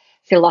with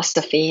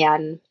philosophy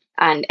and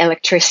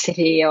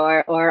electricity,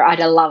 or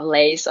Ada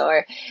Lovelace,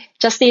 or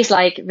just these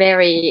like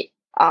very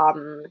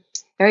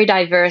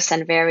diverse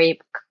and very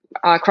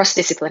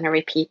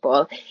cross-disciplinary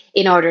people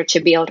in order to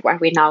build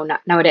what we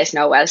nowadays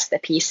know as the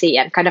PC,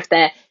 and kind of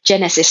the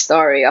genesis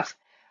story of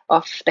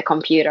the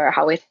computer,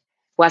 how it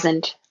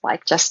wasn't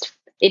like just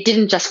it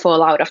didn't just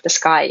fall out of the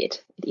sky.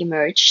 It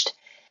emerged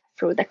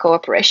through the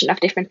cooperation of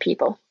different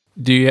people.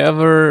 Do you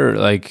ever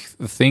like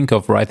think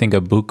of writing a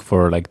book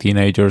for like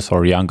teenagers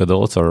or young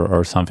adults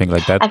or something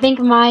like that? I think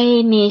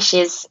my niche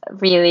is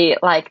really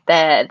like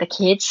the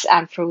kids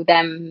and through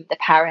them the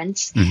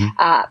parents.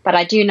 But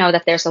I do know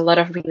that there's a lot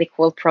of really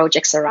cool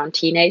projects around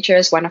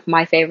teenagers. One of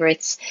my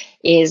favorites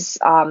is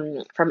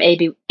from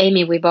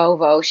Amy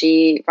Wibowo.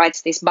 She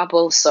writes these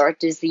bubble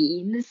sort of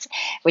zines,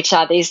 which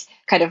are these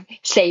kind of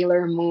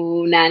Sailor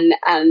Moon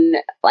and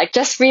like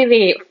just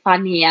really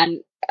funny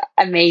and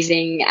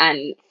amazing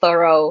and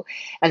thorough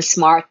and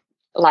smart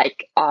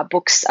like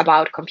books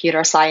about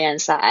computer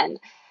science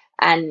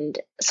and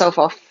so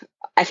forth.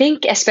 I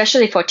think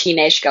especially for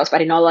teenage girls,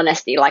 but in all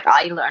honesty, like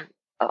I learned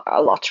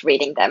a lot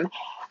reading them.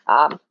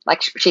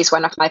 Like she's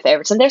one of my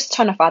favorites, and there's a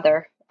ton of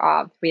other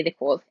really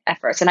cool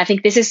efforts. And I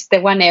think this is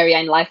the one area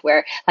in life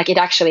where like it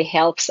actually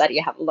helps that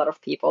you have a lot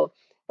of people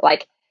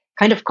like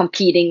kind of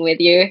competing with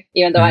you,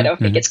 even though I don't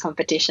think it's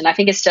competition. I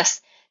think it's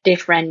just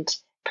different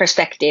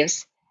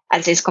perspectives.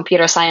 And since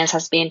computer science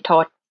has been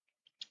taught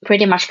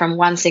pretty much from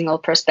one single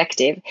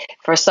perspective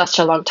for such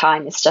a long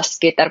time, it's just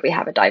good that we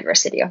have a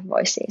diversity of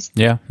voices.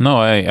 Yeah, no,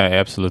 I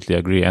absolutely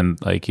agree. And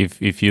like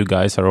if you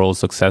guys are all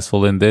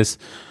successful in this,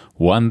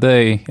 one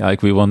day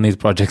like we won't need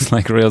projects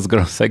like Rails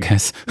Girls, I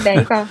guess.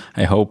 There you go.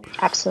 I hope.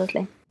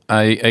 Absolutely.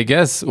 I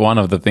guess one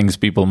of the things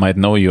people might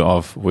know you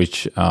of,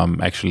 which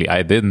actually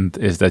I didn't,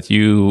 is that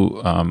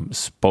you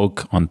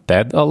spoke on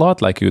TED a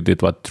lot. Like you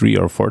did 3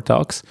 or 4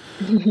 talks,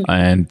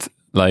 and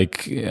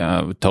like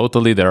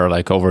totally there are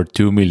like over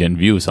 2 million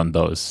views on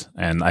those,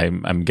 and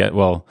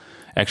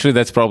actually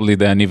that's probably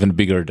then even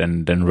bigger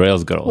than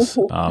Rails Girls.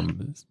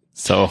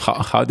 So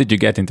how did you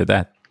get into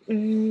that?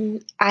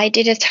 I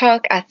did a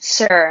talk at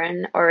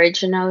CERN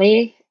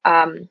originally,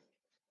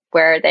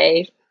 where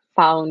they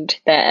found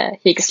the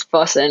Higgs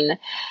boson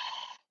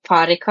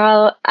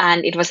particle,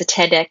 and it was a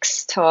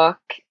TEDx talk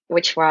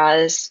which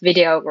was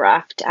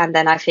videographed, and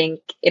then I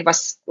think it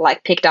was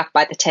like picked up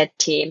by the TED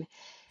team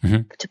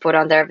to put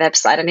on their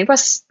website, and it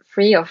was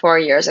 3 or 4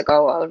 years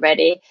ago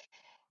already.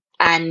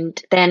 And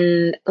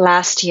then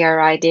last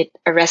year I did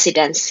a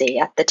residency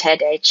at the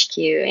TED HQ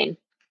in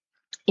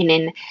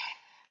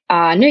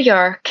New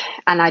York,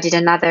 and I did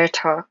another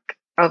talk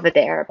over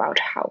there about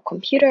how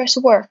computers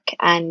work.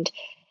 And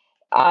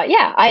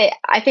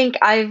I think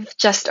I've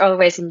just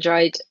always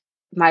enjoyed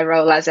my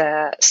role as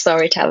a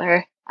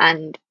storyteller,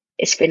 and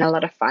it's been a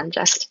lot of fun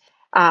just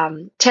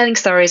telling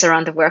stories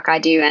around the work I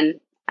do,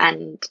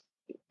 and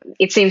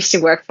it seems to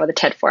work for the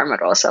TED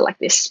format also, like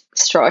this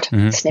short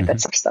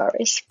snippets of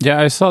stories.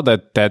 Yeah, I saw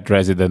that TED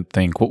resident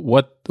thing.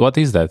 What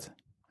is that?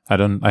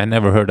 I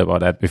never heard about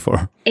that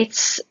before.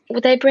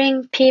 They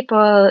bring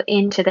people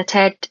into the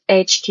TED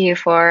HQ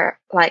for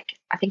like,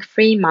 I think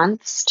 3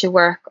 months to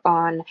work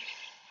on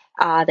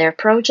their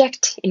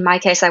project. In my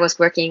case, I was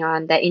working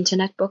on the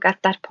internet book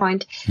at that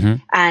point.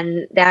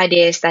 And the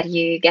idea is that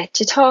you get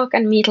to talk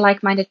and meet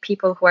like-minded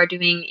people who are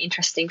doing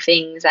interesting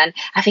things. And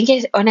I think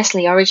it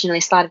honestly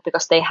originally started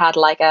because they had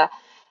like a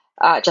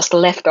just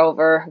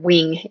leftover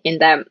wing in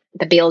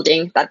the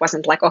building that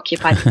wasn't like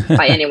occupied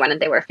by anyone, and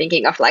they were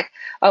thinking of like,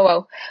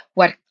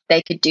 what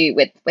they could do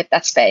with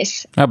that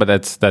space. But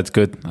that's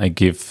good. I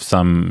give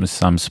some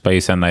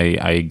space, and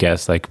I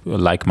guess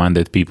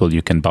like-minded people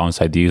you can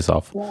bounce ideas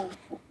off. Yeah,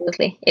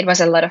 absolutely. It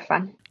was a lot of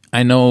fun.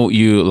 I know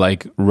you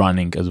like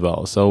running as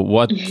well. So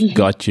what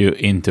got you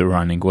into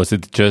running? Was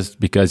it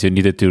just because you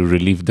needed to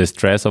relieve the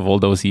stress of all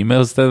those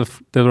emails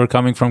that were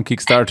coming from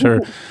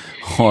Kickstarter?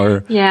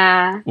 Or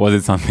was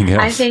it something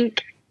else? I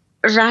think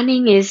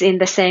running is in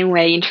the same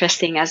way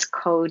interesting as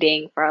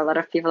coding for a lot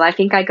of people. I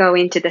think I go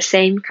into the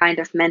same kind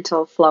of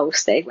mental flow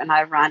state when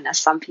I run as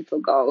some people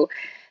go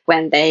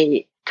when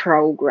they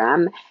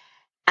program.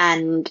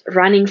 And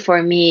running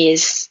for me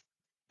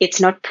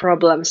it's not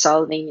problem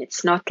solving.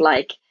 It's not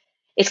like,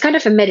 it's kind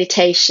of a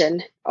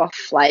meditation of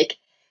like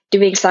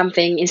doing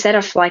something instead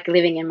of like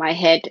living in my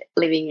head,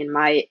 living in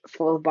my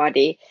full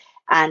body.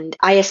 And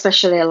I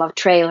especially love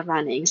trail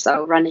running,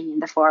 so running in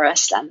the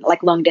forest and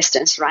like long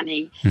distance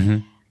running.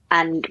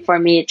 And for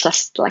me, it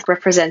just like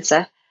represents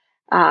a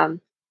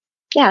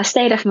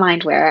state of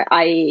mind where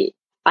I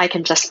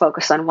can just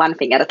focus on one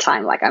thing at a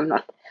time. Like I'm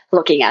not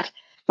looking at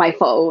my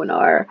phone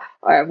or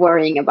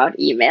worrying about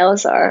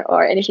emails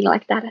or anything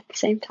like that at the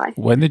same time.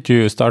 When did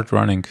you start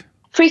running?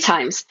 3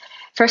 times.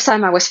 First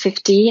time I was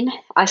 15,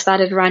 I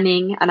started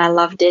running and I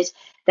loved it.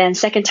 Then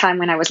second time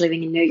when I was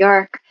living in New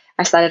York,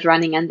 I started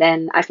running. And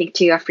then I think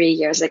 2 or 3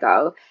 years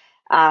ago,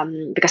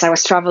 because I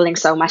was traveling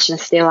so much and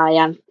still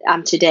I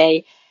am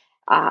today,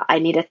 I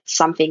needed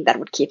something that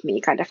would keep me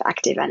kind of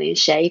active and in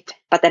shape.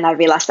 But then I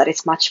realized that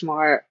it's much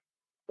more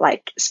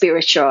like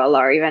spiritual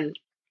or even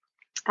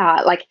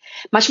like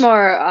much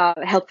more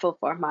helpful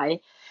for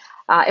my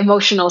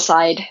emotional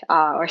side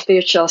or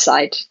spiritual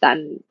side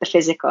than the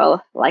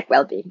physical like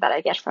well-being that I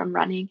get from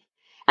running.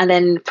 And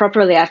then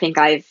properly, I think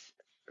I've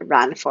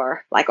ran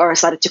for or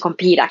started to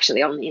compete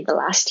actually only in the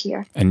last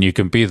year. And you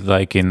compete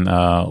like in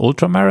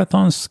ultra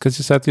marathons because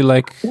you said you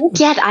like.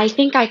 Yet I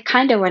think I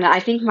kind of want. I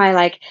think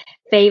my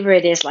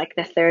favorite is like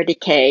the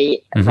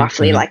 30K,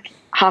 roughly like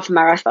half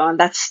marathon.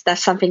 That's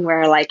something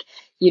where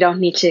you don't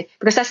need to,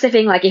 because that's the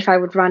thing. Like if I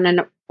would run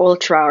an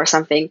ultra or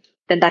something,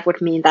 then that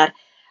would mean that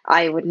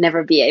I would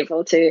never be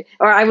able to,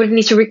 or I would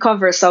need to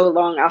recover so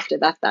long after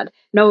that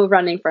no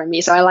running for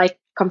me. So I like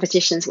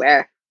competitions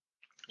where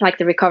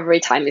the recovery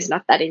time is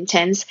not that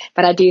intense,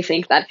 but I do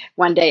think that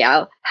one day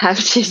I'll have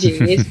to do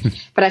it.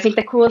 But I think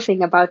the cool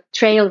thing about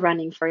trail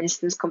running, for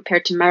instance,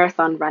 compared to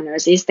marathon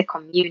runners is the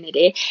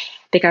community,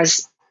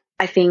 because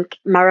I think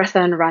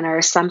marathon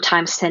runners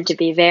sometimes tend to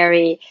be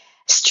very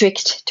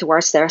strict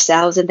towards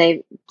themselves, and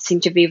they seem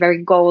to be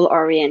very goal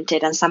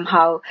oriented and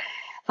somehow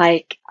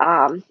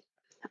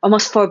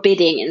almost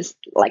forbidding in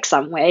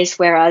some ways,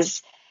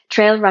 whereas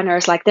trail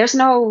runners, there's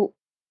no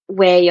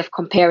way of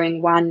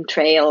comparing one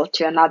trail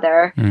to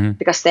another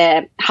because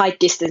the height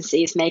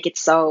distances make it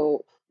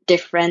so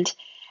different.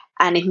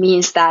 And it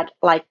means that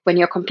when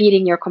you're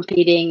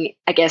competing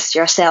against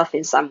yourself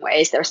in some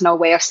ways. There's no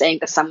way of saying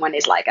that someone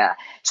is a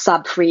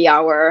sub 3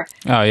 hour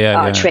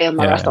trail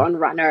marathon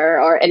runner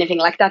or anything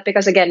like that,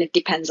 because again, it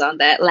depends on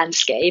the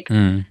landscape.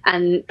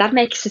 And that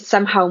makes it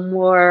somehow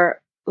more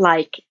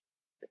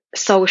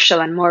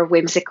social and more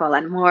whimsical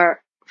and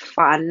more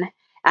fun.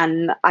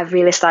 And I've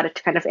really started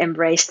to kind of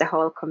embrace the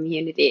whole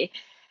community.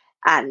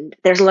 And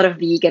there's a lot of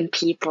vegan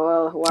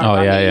people who are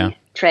running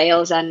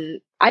trails.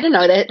 And I don't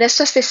know, there's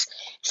just this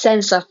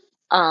sense of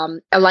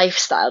a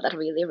lifestyle that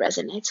really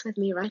resonates with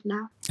me right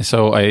now.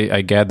 So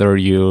I gather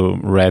you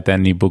read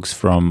any books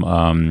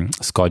from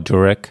Scott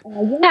Jurek?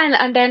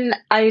 And then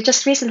I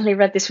just recently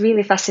read this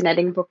really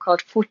fascinating book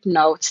called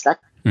Footnotes that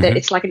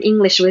it's like an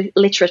English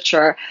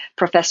literature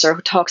professor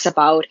who talks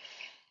about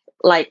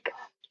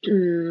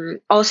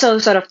also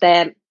sort of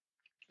the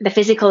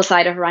physical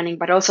side of running,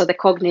 but also the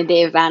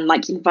cognitive and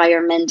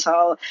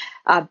environmental,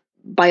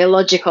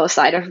 biological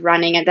side of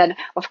running. And then,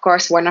 of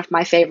course, one of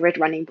my favorite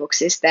running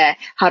books is the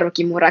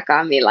Haruki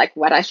Murakami,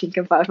 What I Think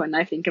About When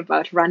I Think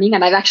About Running.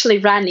 And I've actually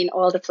ran in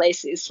all the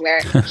places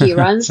where he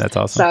runs. That's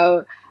awesome.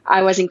 So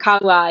I was in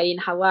Kauai in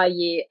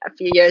Hawaii a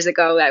few years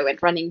ago. I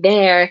went running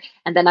there,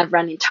 and then I've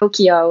run in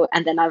Tokyo,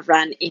 and then I've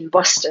run in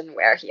Boston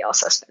where he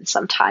also spent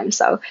some time.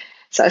 So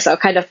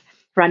kind of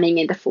running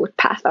in the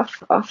footpath of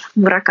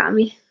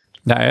Murakami.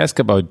 Now, I ask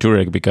about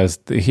Jurek because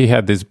he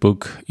had this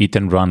book, Eat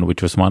and Run,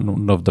 which was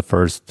one of the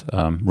first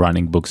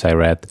running books I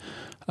read,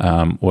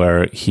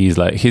 where he's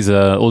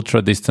a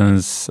ultra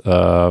distance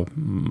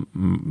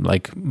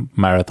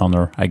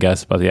marathoner, I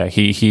guess. But yeah,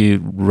 he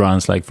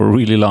runs for a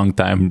really long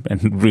time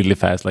and really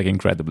fast,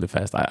 incredibly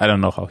fast. I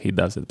don't know how he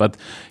does it, but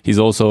he's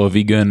also a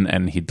vegan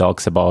and he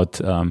talks about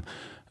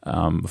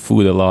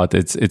food a lot.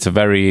 It's a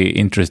very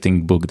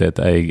interesting book that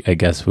I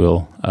guess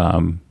will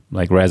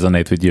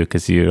resonate with you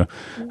because you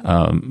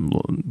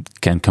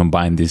can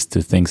combine these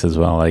two things as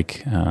well,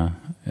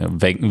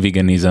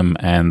 veganism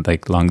and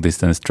long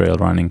distance trail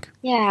running.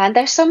 Yeah, and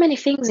there's so many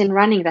things in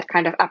running that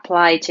kind of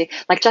apply to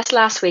just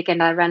last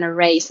weekend I ran a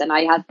race and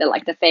I had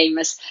the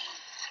famous,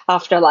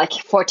 after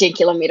 14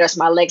 kilometers,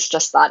 my legs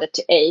just started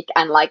to ache.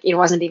 And it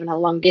wasn't even a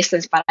long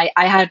distance, but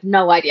I had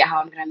no idea how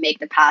I'm going to make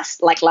the pass.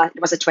 It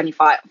was a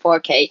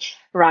 4K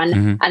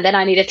run. And then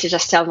I needed to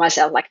just tell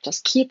myself,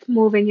 just keep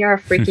moving your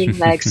freaking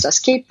legs,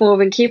 just keep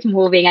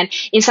moving. And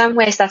in some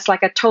ways, that's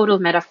a total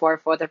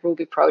metaphor for the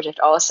Ruby project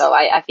also.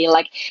 I feel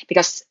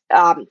because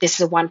this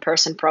is a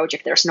one-person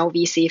project, there's no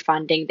VC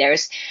funding,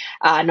 there's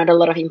not a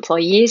lot of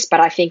employees,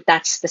 but I think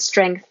that's the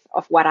strength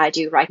of what I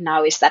do right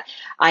now is that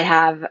I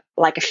have a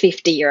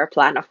 50-year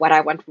plan of what I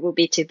want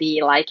Ruby to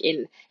be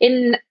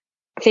in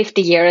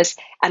 50 years,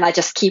 and I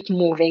just keep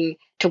moving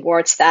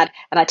towards that,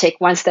 and I take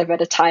one step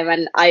at a time.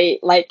 And I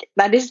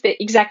that is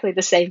exactly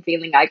the same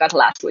feeling I got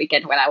last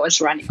weekend when I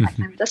was running.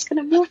 I'm just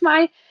gonna move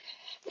my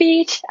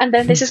feet, and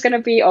then this is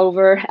gonna be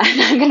over,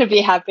 and I'm gonna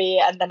be happy,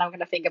 and then I'm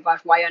gonna think about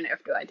why on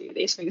earth do I do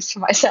these things to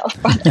myself.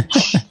 But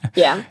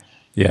yeah.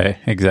 Yeah,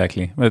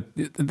 exactly. But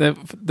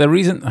the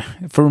reason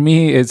for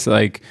me, it's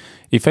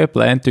if I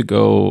plan to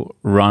go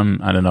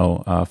run, I don't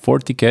know,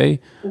 40K,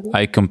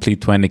 I complete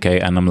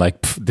 20K and I'm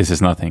this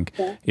is nothing.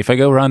 Yeah. If I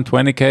go run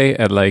 20K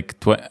at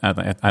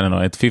I don't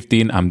know, at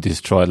 15, I'm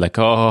destroyed.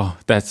 Oh,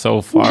 that's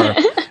so far.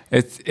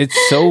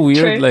 It's so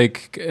weird.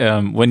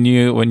 True. When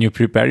you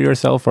prepare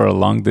yourself for a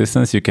long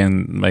distance, you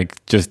can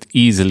just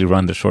easily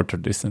run the shorter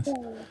distance.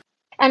 Yeah.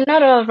 And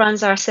not all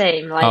runs are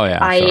same. Sure.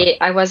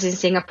 I was in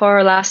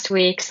Singapore last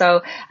week,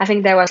 so I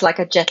think there was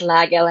a jet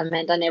lag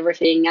element and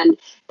everything. And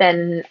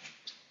then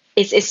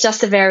it's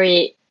just a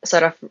very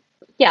sort of,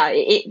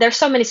 there's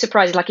so many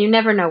surprises. You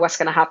never know what's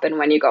going to happen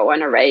when you go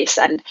on a race.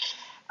 And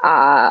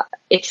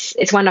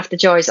it's one of the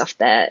joys of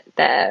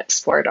the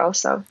sport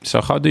also.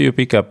 So how do you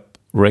pick up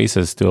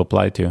races to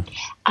apply to?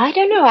 I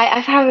don't know. I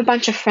have a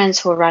bunch of friends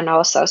who run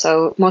also,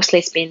 so mostly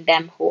it's been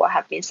them who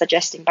have been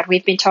suggesting, but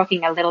we've been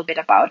talking a little bit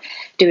about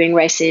doing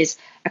races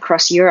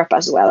across Europe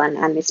as well,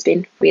 and it's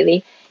been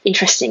really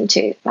interesting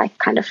to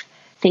kind of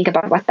think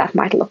about what that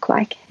might look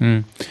like.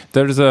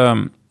 There's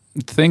a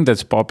thing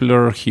that's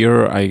popular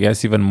here, I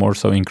guess even more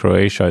so in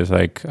Croatia, is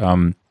like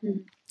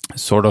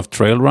sort of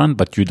trail run,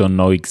 but you don't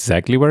know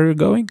exactly where you're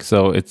going.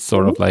 So it's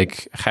sort of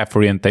like half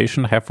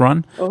orientation, half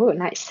run. Oh,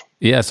 nice.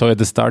 Yeah, so at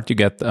the start you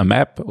get a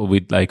map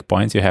with like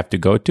points you have to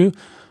go to.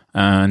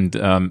 And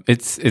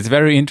it's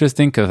very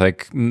interesting because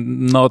like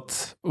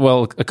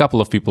a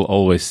couple of people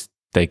always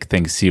take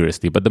things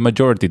seriously, but the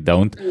majority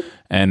don't.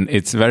 And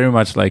it's very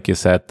much like you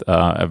said,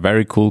 a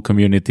very cool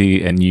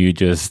community, and you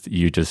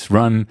just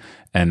run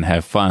and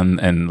have fun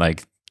and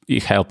like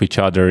help each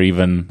other,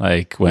 even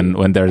like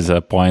when there's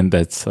a point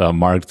that's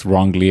marked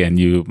wrongly and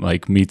you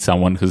like meet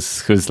someone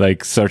who's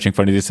like searching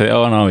for it, you say,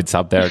 oh no, it's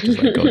up there,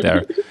 just like go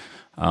there.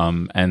 I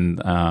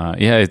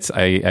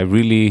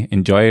really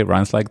enjoy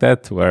runs like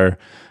that where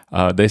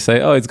they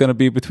say, oh, it's going to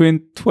be between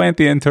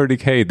 20 and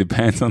 30K,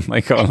 depends on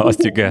like how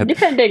lost you get.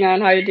 Depending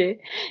on how you do.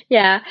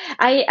 Yeah,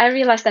 I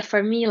realized that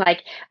for me,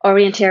 like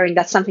orienteering,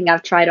 that's something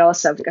I've tried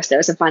also, because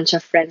there's a bunch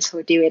of friends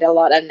who do it a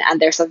lot, and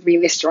there's a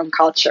really strong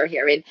culture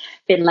here in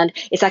Finland.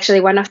 It's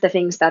actually one of the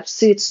things that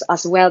suits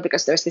us well,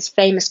 because there's this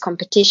famous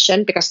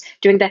competition, because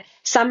during the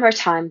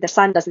summertime, the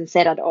sun doesn't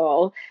set at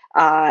all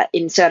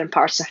in certain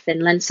parts of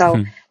Finland.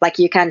 So like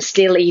you can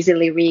still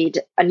easily read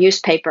a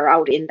newspaper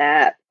out in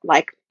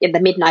the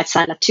midnight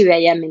sun at 2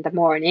 a.m. in the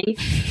morning.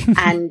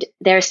 And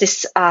there's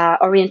this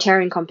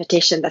orienteering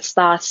competition that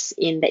starts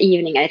in the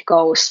evening and it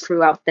goes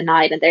throughout the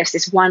night. And there's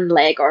this one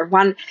leg or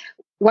one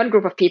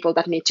group of people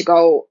that need to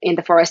go in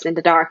the forest in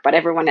the dark, but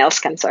everyone else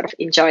can sort of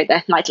enjoy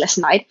the nightless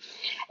night.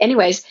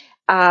 Anyways,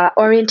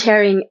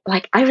 orienteering,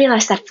 like I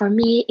realized that for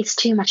me, it's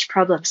too much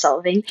problem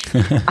solving.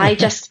 I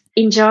just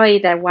enjoy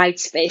the white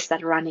space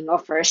that running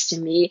offers to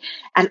me.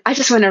 And I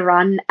just want to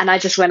run and I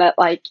just want to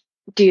like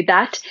do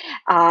that.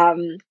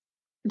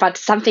 But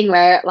something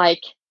where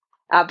like,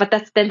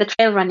 then the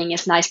trail running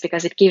is nice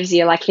because it gives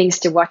you like things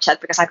to watch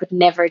at, because I could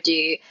never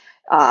do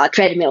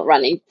treadmill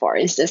running, for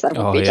instance. That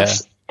would be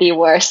just the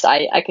worst.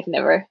 I could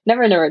never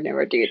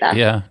do that.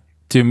 Yeah.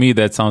 To me,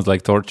 that sounds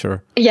like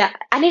torture. Yeah.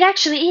 And it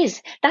actually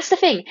is. That's the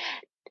thing.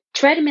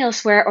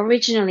 Treadmills were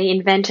originally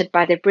invented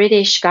by the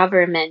British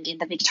government in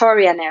the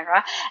Victorian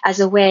era as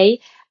a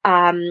way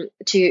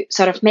to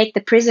sort of make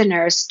the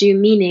prisoners do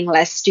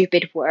meaningless,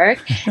 stupid work.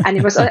 And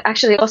it was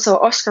actually also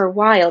Oscar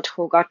Wilde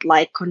who got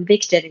like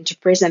convicted into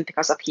prison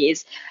because of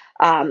his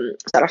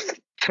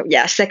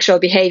sexual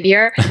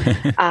behavior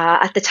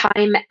at the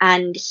time.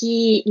 And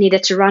he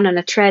needed to run on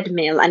a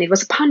treadmill, and it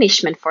was a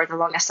punishment for the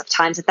longest of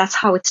times. And that's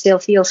how it still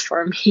feels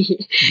for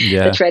me,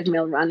 the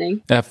treadmill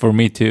running. Yeah, for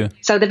me too.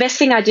 So the best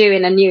thing I do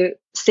in a new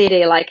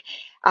city, like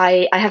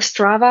I have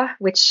Strava,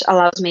 which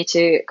allows me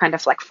to kind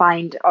of like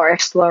find or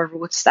explore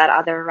routes that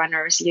other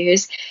runners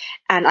use.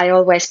 And I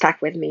always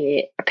pack with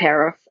me a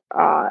pair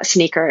of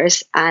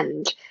sneakers,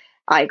 and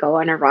I go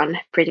on a run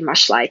pretty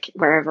much like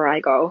wherever I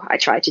go. I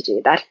try to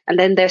do that. And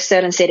then there's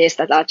certain cities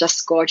that are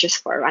just gorgeous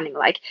for running.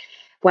 Like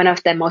one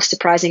of the most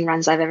surprising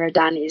runs I've ever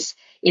done is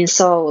in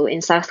Seoul,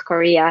 in South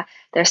Korea.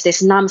 There's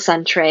this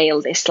Namsan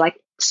Trail, this like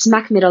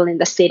smack middle in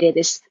the city,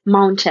 this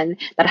mountain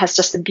that has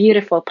just a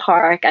beautiful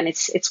park, and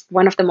it's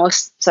one of the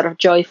most sort of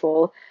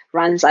joyful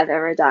runs I've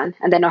ever done.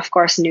 And then of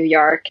course New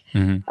York,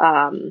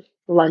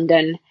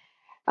 London,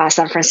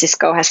 San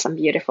Francisco has some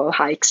beautiful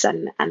hikes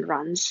and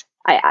runs.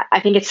 I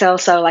think it's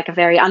also like a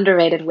very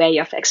underrated way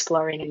of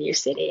exploring a new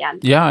city.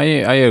 And yeah, I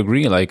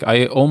agree. Like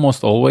I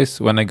almost always,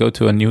 when I go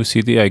to a new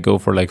city, I go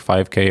for like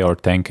 5K or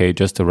 10K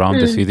just around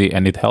the city,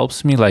 and it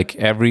helps me like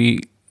every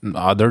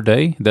other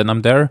day that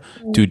I'm there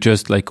to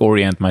just like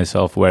orient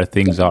myself where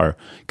things are,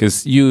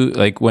 because you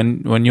like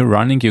when you're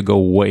running, you go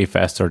way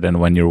faster than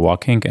when you're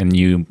walking, and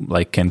you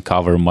like can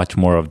cover much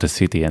more of the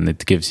city, and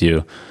it gives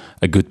you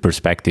a good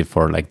perspective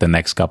for like the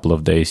next couple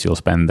of days you'll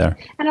spend there.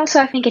 And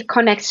also I think it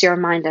connects your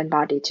mind and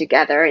body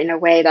together in a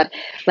way that,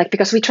 like,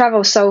 because we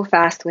travel so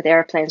fast with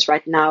airplanes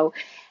right now,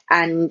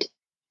 and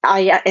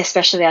I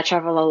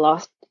travel a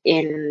lot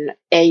in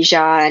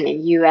Asia and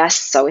in US,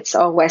 so it's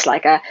always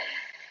like a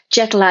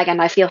jet lag,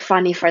 and I feel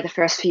funny for the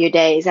first few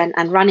days,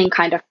 and running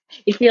kind of,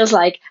 it feels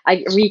like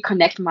I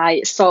reconnect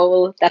my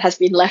soul that has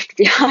been left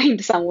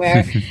behind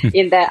somewhere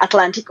in the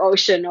Atlantic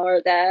Ocean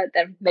or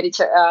the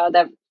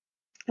Mediterranean,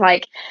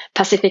 like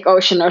Pacific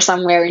Ocean, or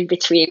somewhere in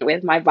between,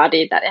 with my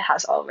body that it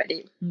has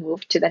already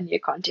moved to the new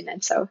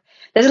continent. So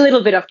there's a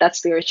little bit of that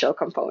spiritual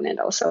component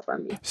also for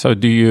me. So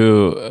do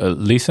you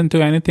listen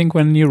to anything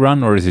when you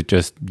run, or is it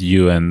just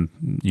you and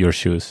your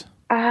shoes?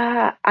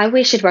 I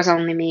wish it was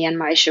only me and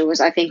my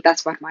shoes. I think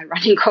that's what my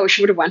running coach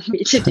would want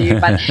me to do,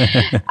 but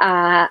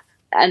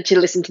and to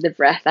listen to the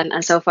breath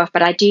and so forth.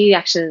 But I do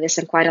actually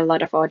listen quite a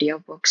lot of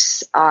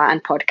audiobooks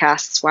and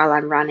podcasts while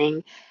I'm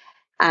running,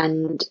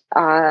 and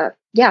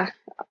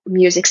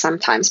music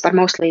sometimes, but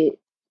mostly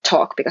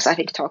talk, because I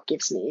think talk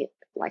gives me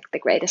like the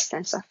greatest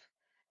sense of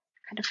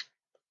kind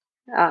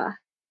of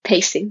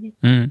pacing.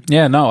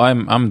 Yeah, no,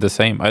 I'm the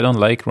same. I don't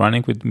like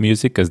running with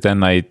music because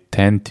then I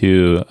tend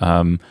to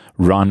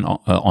run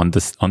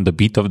on the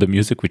beat of the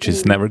music, which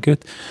is never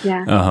good.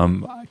 Yeah.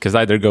 Because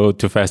either go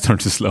too fast or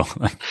too slow,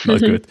 like not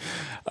good.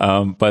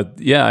 But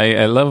yeah,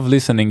 I love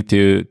listening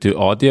to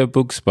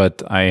audiobooks,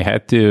 but I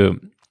had to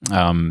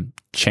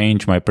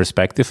change my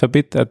perspective a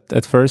bit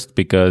at first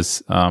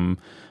because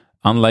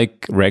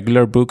unlike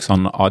regular books,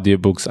 on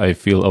audiobooks I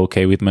feel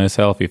okay with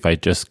myself if I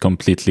just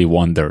completely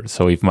wander.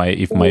 So if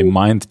my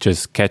mind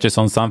just catches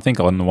on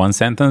something on one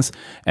sentence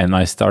and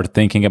I start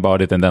thinking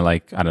about it, and then,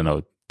 like, I don't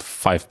know,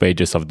 5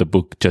 pages of the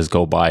book just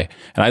go by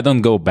and I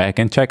don't go back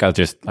and check, I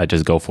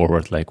just go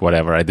forward, like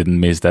whatever, I didn't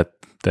miss that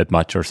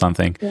much or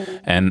something.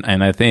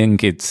 And I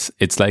think it's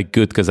like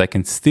good because I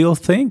can still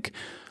think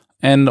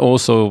and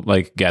also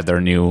like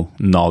gather new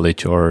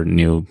knowledge or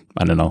new,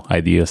 I don't know,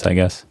 ideas, I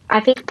guess. I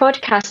think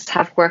podcasts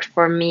have worked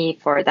for me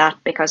for that,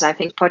 because I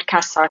think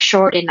podcasts are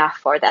short enough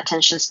for the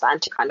attention span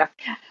to kind of,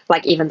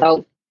 like, even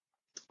though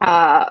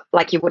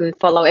like you wouldn't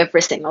follow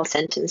every single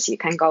sentence, you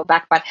can go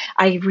back. But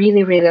I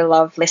really, really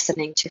love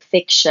listening to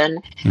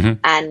fiction,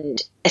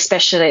 and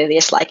especially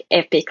these like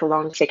epic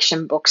long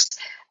fiction books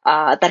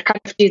that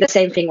kind of do the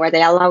same thing, where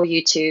they allow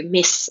you to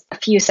miss a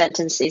few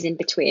sentences in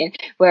between.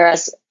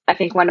 Whereas I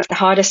think one of the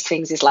hardest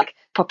things is like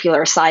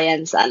popular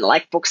science and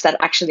like books that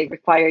actually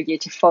require you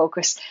to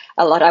focus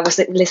a lot. I was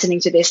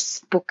listening to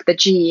this book, The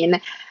Gene,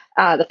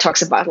 that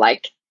talks about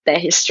like the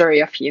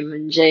history of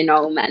human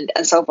genome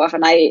and so forth.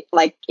 And I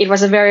like, it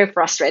was a very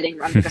frustrating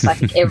run because I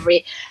think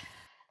every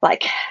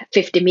like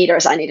 50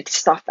 meters I needed to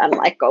stop and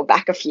like go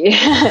back a few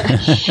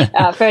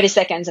 30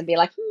 seconds and be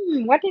like,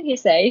 what did he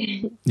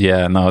say?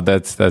 Yeah, no,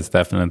 that's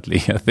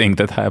definitely a thing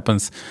that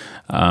happens.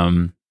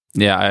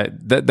 Yeah,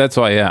 that's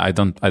why. Yeah, I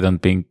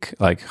don't think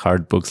like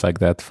hard books like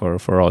that for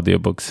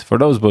audiobooks. For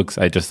those books,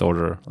 I just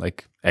order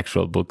like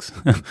actual books.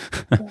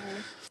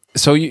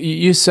 So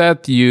you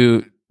said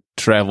you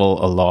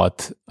travel a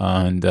lot,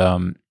 and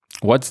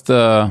what's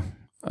the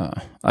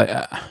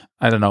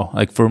I don't know.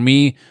 Like for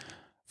me,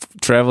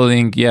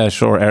 traveling, yeah,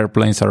 sure,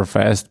 airplanes are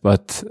fast,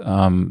 but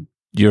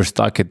you're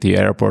stuck at the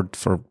airport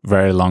for a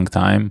very long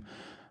time.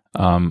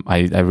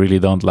 I really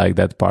don't like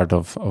that part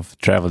of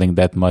traveling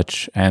that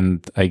much.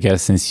 And I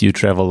guess since you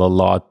travel a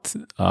lot,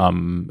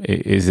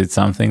 is it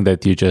something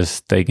that you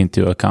just take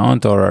into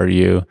account, or are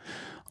you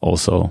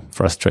also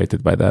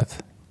frustrated by that?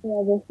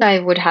 I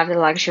would have the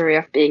luxury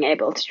of being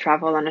able to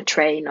travel on a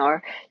train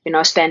or,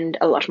 spend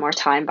a lot more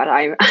time. But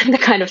I'm the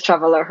kind of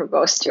traveler who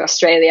goes to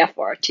Australia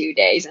for 2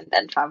 days and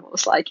then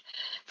travels like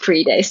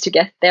 3 days to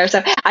get there.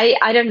 So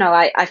I don't know.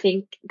 I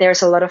think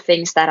there's a lot of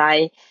things that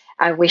I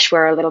wish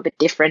were a little bit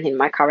different in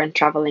my current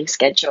traveling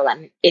schedule,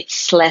 and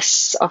it's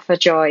less of a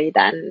joy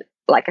than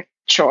like a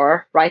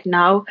chore right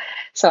now.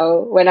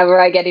 So whenever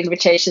I get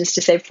invitations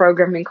to say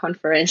programming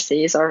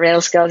conferences or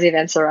Rails Girls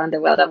events around the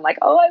world, I'm like,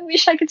 oh, I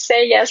wish I could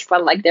say yes,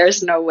 but like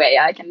there's no way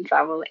I can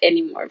travel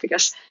anymore,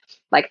 because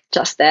like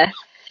just the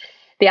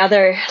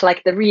other,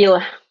 like the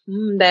real,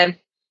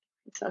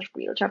 it's not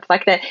real job,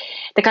 like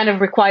the kind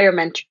of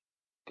requirement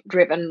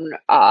driven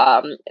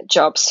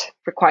jobs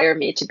require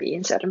me to be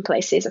in certain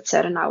places at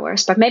certain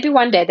hours. But maybe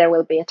one day there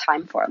will be a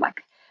time for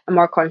like a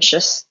more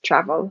conscious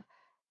travel,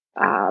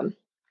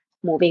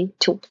 moving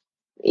to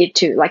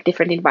like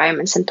different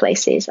environments and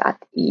places at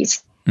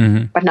ease.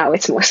 But now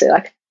it's mostly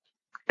like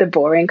the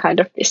boring kind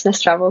of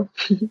business travel.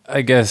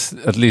 I guess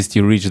at least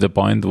you reach the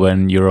point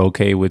when you're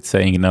okay with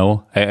saying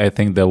no. I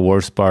think the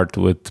worst part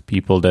with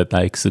people that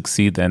like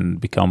succeed and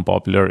become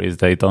popular is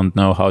they don't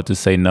know how to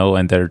say no,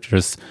 and they're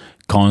just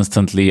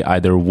constantly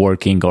either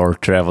working or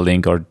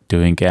traveling or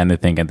doing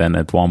anything, and then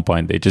at one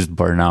point they just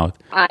burn out.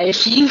 I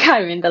think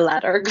I'm in the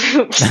latter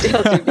group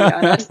still, to be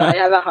honest. I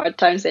have a hard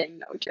time saying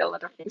no to a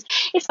lot of things.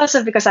 It's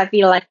also because I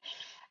feel like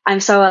I'm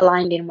so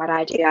aligned in what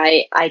I do.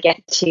 I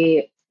get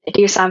to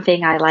do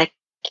something I like,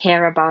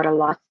 care about a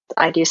lot.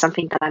 I do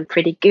something that I'm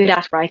pretty good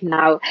at right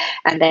now,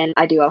 and then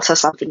I do also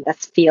something that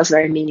feels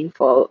very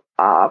meaningful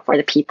for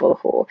the people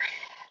who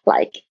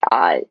like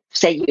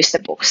say use the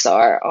books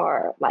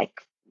or like,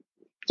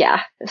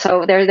 yeah.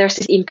 So there's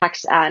this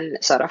impact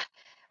and sort of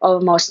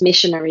almost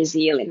missionary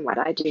zeal in what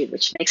I do,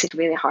 which makes it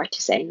really hard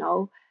to say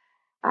no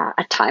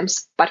at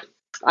times. But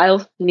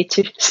I'll need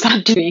to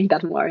start doing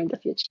that more in the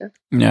future.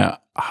 Yeah.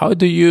 How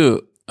do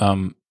you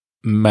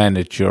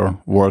manage your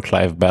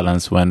work-life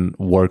balance when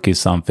work is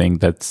something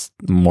that's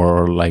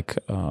more like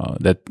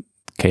that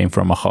came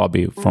from a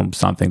hobby, from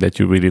something that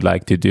you really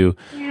like to do?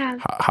 Yeah.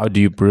 How do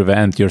you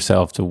prevent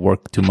yourself to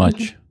work too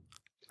much?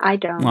 I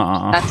don't.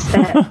 That's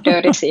the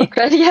dirty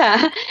secret.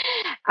 Yeah.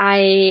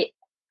 I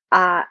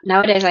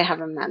nowadays I have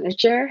a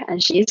manager,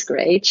 and she's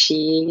great.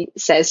 She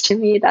says to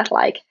me that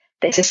like,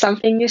 this is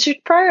something you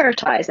should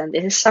prioritize, and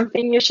this is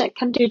something you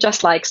can do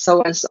just like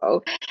so and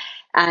so.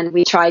 And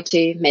we try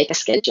to make a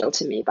schedule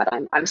to me, but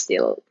I'm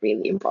still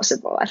really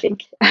impossible, I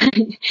think,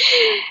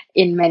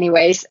 in many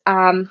ways.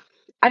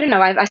 I don't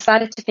know. I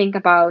started to think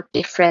about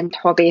different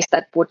hobbies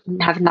that would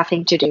have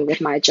nothing to do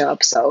with my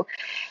job. So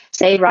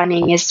say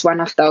running is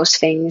one of those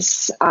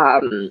things,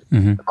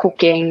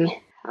 cooking,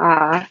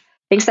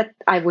 things that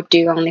I would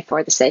do only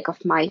for the sake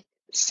of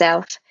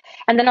myself.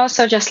 And then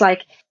also just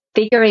like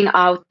figuring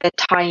out the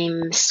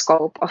time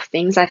scope of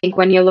things. I think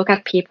when you look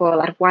at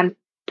people at one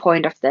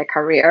point of their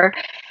career,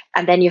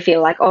 and then you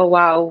feel like, oh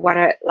wow, what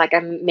a like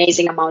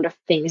amazing amount of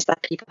things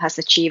that people has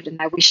achieved, and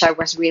I wish I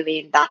was really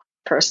in that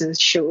person's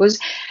shoes.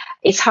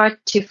 It's hard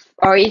to,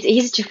 or it's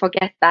easy to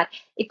forget that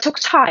it took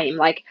time.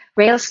 Like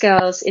Rails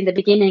Girls in the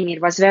beginning,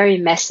 it was very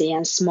messy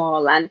and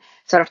small and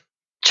sort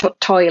of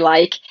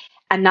toy-like,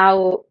 and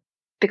now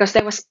because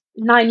there was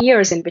 9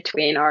 years in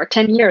between, or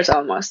 10 years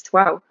almost.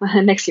 Wow,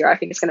 next year I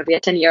think it's going to be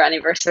a 10-year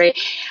anniversary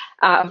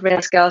of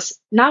Rails Girls.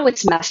 Now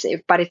it's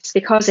massive, but it's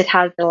because it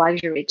has the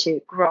luxury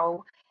to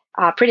grow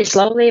pretty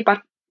slowly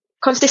but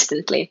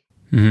consistently.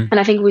 Mm-hmm. And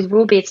I think with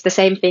Ruby, it's the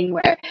same thing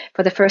where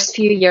for the first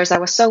few years, I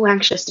was so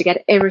anxious to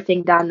get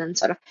everything done and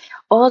sort of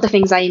all the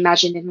things I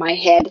imagined in my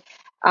head,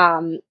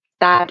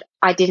 that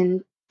I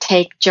didn't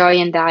take joy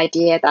in the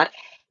idea that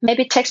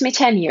maybe it takes me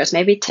 10 years,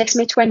 maybe it takes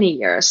me 20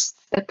 years.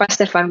 Step by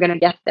step, I'm going to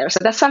get there. So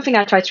that's something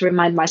I try to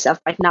remind myself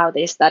right now,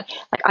 is that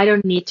like I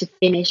don't need to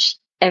finish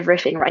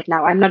everything right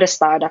now. I'm not a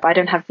startup. I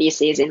don't have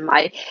VCs in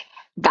my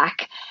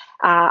back.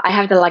 I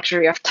have the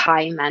luxury of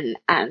time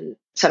and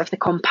sort of the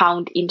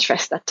compound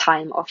interest that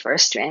time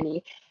offers to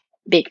any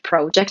big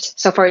project.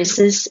 So for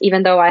instance,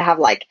 even though I have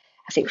like,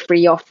 I think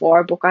 3 or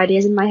 4 book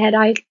ideas in my head,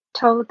 I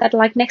told that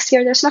like next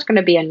year there's not going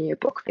to be a new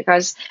book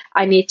because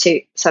I need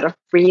to sort of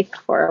breathe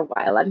for a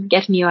while and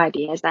get new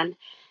ideas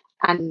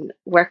and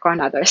work on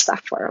other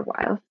stuff for a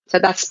while. So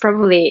that's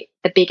probably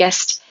the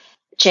biggest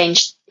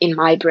change in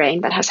my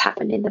brain that has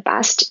happened in the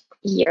past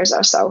years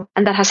or so.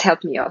 And that has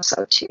helped me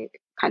also to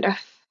kind of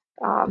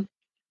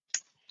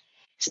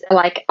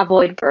like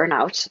avoid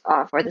burnout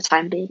for the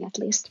time being, at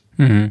least.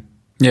 Mm-hmm.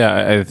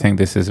 Yeah, I think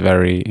this is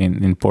very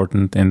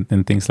important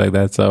in things like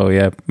that. So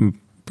yeah,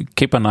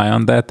 keep an eye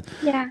on that.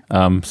 Yeah.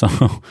 So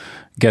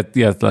get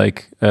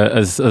like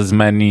as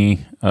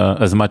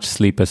much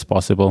sleep as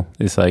possible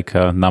is like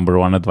number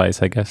one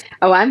advice, I guess.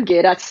 Oh, I'm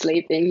good at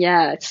sleeping.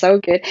 Yeah, it's so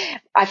good.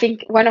 I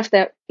think one of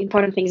the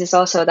important things is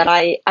also that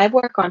I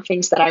work on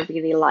things that I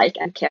really like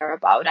and care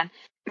about. And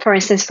for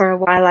instance, for a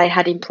while I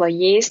had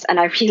employees and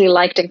I really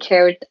liked and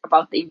cared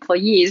about the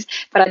employees,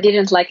 but I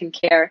didn't like and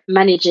care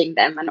managing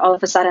them. And all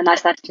of a sudden I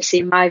started to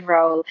see my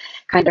role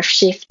kind of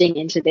shifting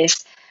into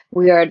this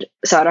weird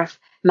sort of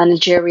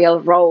managerial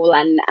role,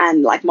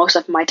 and like most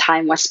of my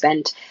time was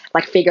spent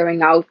like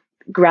figuring out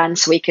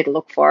grants we could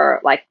look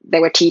for. Like they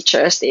were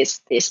teachers,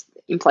 these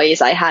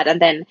employees I had, and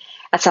then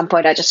at some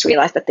point I just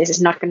realized that this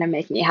is not going to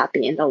make me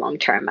happy in the long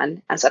term,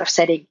 and sort of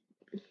setting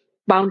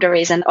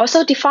boundaries and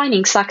also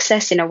defining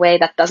success in a way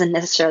that doesn't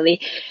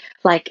necessarily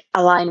like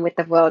align with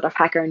the world of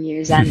Hacker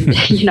News and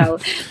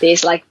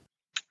these like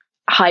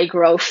high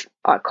growth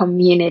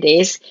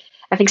communities.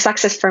 I think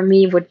success for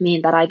me would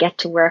mean that I get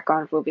to work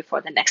on Ruby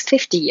for the next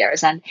 50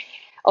 years. And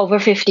over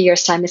 50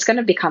 years' time, it's going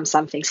to become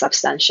something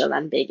substantial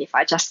and big if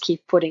I just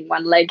keep putting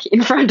one leg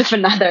in front of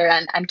another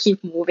and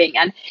keep moving.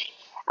 And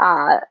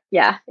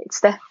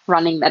it's the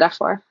running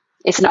metaphor.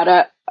 It's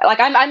not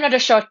I'm not a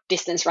short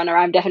distance runner.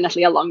 I'm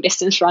definitely a long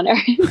distance runner.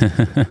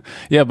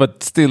 Yeah,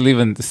 but still,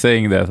 even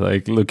saying that,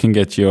 like looking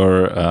at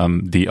your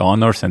the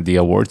honors and the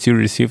awards you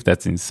received,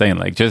 that's insane.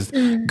 Like just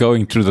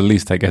going through the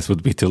list, I guess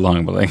would be too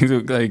long. But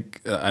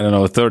like I don't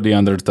know, 30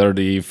 under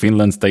 30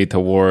 Finland State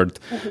Award,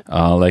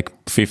 like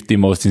 50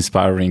 most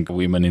inspiring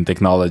women in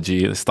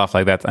technology, stuff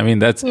like that. I mean,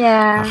 that's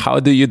how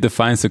do you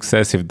define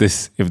success if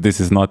this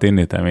is not in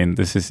it? I mean,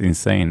 this is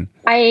insane.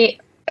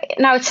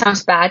 Now it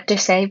sounds bad to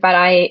say, but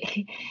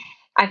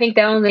I think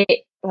the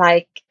only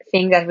like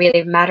thing that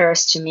really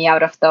matters to me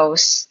out of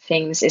those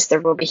things is the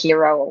Ruby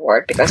Hero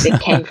Award, because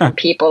it came from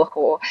people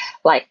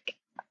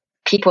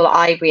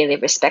I really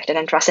respected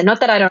and trusted. Not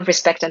that I don't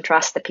respect and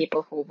trust the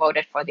people who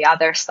voted for the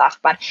other stuff,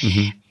 but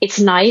it's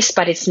nice,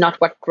 but it's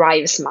not what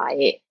drives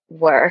my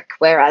work.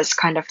 Whereas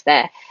kind of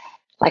the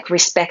like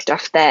respect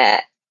of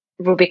the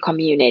Ruby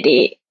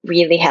community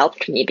really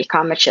helped me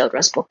become a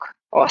children's book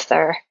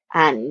author.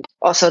 And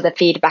also the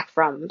feedback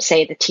from,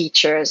 say, the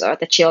teachers or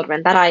the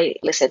children that I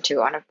listen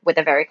to with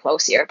a very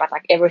close ear, but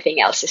like everything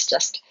else is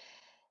just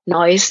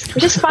noise,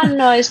 which is fun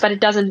noise, but it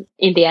doesn't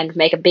in the end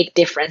make a big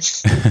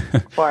difference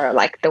for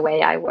like the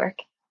way I work.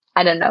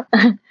 I don't know.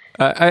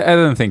 I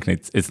don't think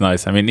it's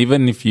nice. I mean,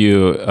 even if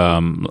you,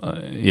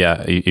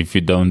 if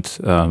you don't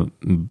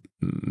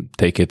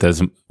take it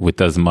with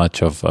as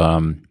much of,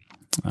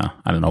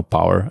 I don't know,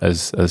 power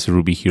as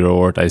Ruby Hero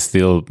Award, I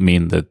still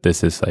mean that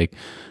this is like,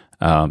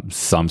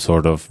 some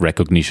sort of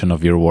recognition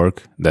of your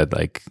work that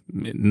like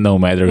no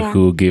matter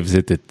who gives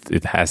it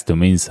has to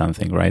mean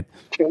something, right?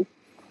 True.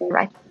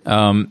 Right.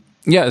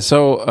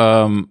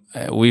 So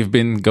we've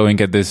been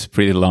going at this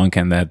pretty long,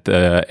 and at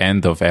the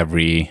end of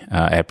every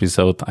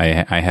episode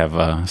I have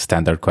a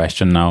standard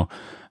question now.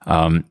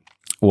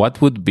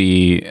 What would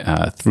be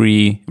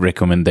 3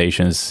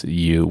 recommendations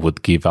you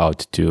would give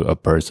out to a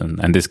person?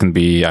 And this can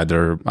be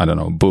either, I don't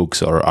know,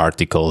 books or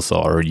articles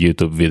or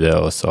YouTube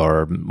videos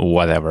or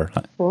whatever.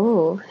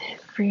 Oh,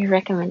 Free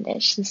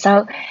recommendations.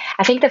 So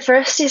I think the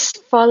first is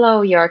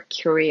follow your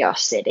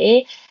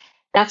curiosity.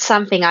 That's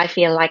something I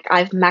feel like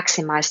I've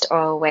maximized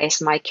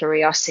always my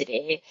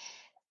curiosity,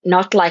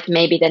 not like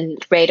maybe the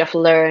rate of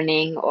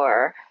learning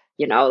or,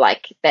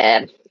 like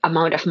the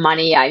amount of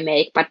money I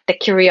make, but the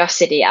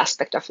curiosity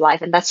aspect of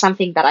life. And that's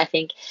something that I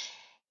think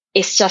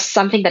is just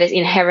something that is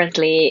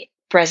inherently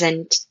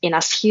present in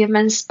us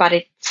humans, but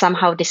it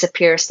somehow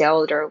disappears the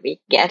older we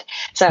get.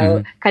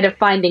 So kind of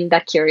finding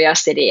that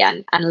curiosity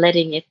and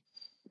letting it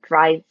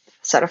drive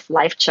sort of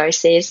life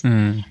choices.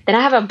 Then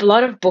I have a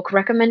lot of book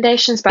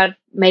recommendations, but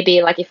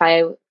maybe like if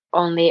I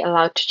only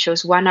allowed to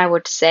choose one, I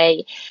would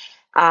say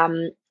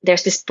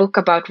there's this book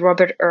about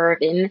Robert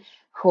Irvin,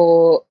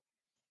 who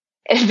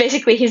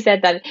basically he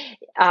said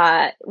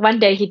that one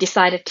day he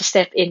decided to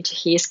step into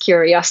his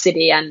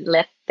curiosity and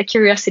let the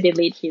curiosity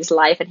lead his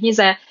life. And he's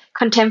a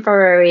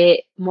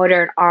contemporary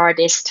modern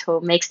artist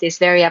who makes these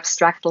very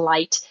abstract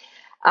light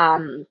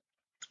artworks.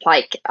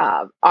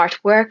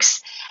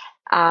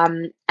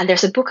 And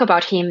there's a book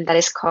about him that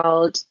is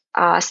called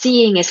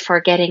Seeing is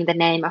Forgetting the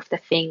Name of the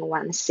Thing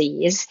One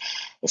Sees.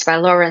 It's by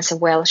Lawrence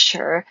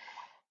Welcher.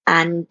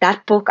 And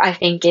that book, I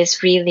think,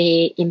 is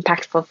really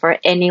impactful for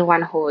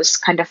anyone who's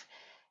kind of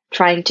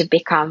trying to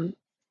become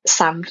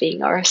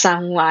something or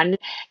someone,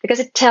 because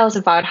it tells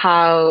about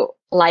how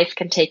life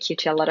can take you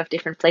to a lot of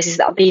different places.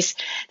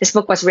 This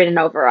book was written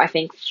over, I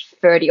think,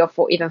 30 or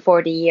even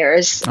 40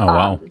 years. Oh,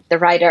 wow. The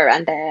writer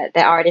and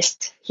the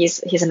artist,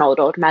 he's an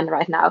old man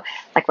right now.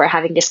 Like, we're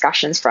having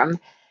discussions from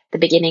the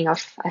beginning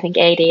of, I think,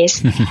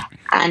 80s.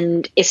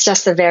 And it's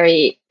just a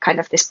very kind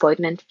of this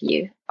poignant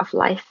view of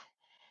life.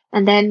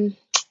 And then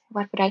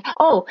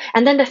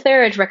and then the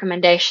third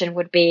recommendation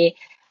would be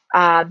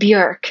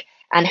Björk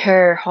and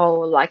her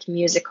whole like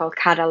musical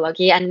catalog.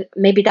 And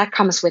maybe that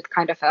comes with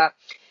kind of a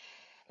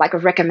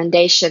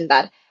recommendation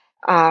that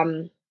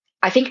I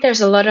think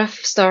there's a lot of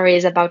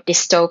stories about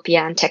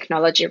dystopia and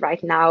technology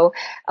right now.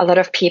 A lot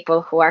of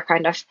people who are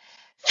kind of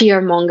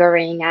fear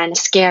mongering and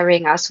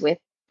scaring us with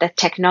the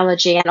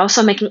technology, and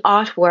also making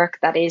artwork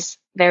that is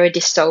very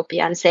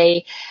dystopian,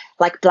 say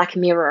like Black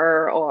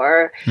Mirror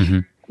or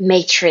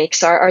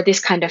Matrix or this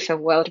kind of a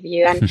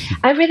worldview. And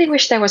I really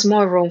wish there was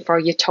more room for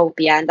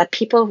utopia, and that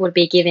people would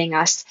be giving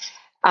us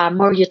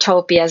more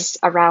utopias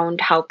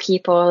around how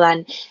people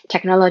and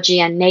technology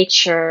and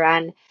nature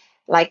and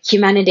like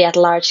humanity at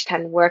large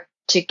can work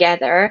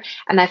together.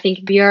 And I think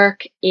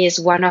Björk is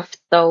one of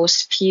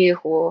those few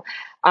who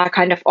are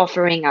kind of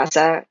offering us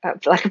a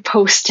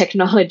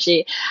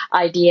post-technology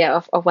idea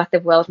of what the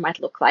world might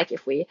look like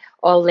if we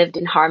all lived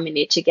in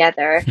harmony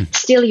together,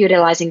 still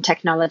utilizing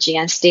technology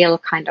and still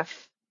kind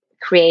of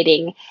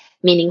creating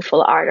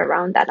meaningful art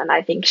around that. And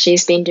I think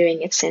she's been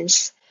doing it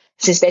since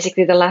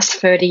basically the last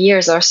 30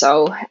 years or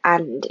so,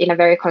 and in a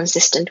very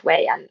consistent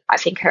way. And I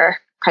think her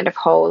kind of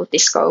whole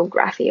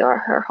discography or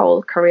her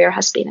whole career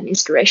has been an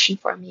inspiration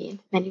for me in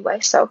many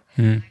ways. So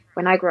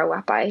when I grow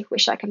up, I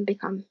wish I can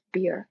become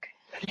Björk.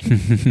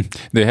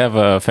 Do you have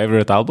a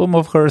favorite album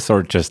of hers,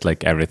 or just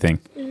like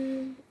everything?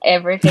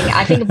 Everything.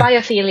 I think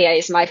Biophilia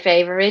is my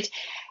favorite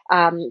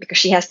because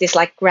she has this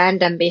like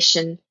grand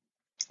ambition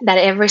that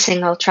every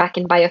single track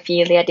in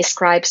Biophilia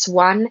describes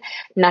one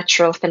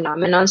natural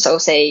phenomenon, so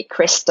say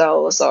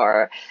crystals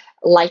or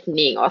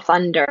lightning or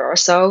thunder or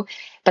so.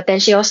 But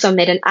then she also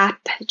made an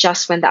app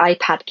just when the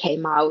iPad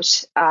came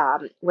out,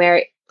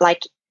 where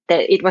like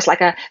it was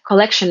like a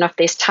collection of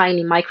these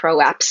tiny micro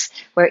apps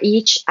where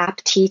each app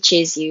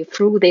teaches you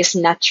through this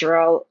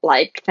natural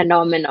like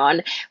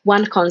phenomenon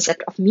one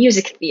concept of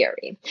music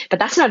theory. But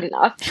that's not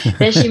enough.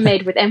 Then she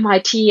made with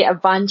MIT a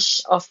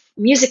bunch of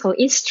musical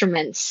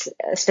instruments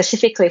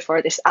specifically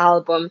for this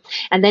album.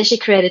 And then she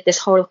created this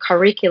whole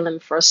curriculum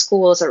for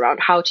schools around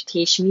how to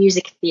teach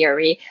music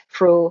theory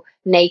through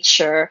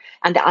nature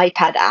and the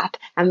iPad app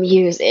and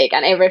music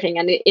and everything.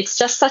 And it's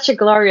just such a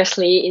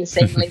gloriously,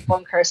 insanely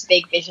bonkers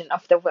big vision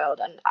of the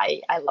world. And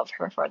I love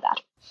her for that.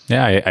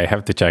 Yeah, I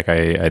have to check.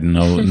 I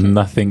know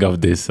nothing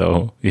of this.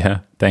 So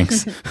yeah,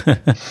 thanks.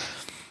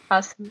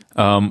 Awesome.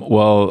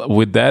 Well,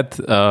 with that,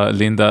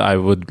 Linda, I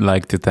would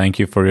like to thank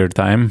you for your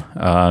time.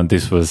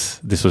 This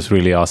was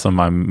really awesome.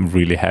 I'm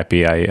really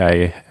happy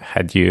I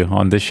had you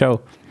on the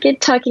show.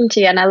 Good talking to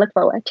you, and I look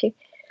forward to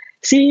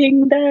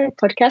seeing the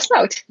podcast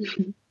out.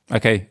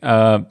 Okay.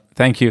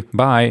 Thank you.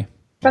 Bye.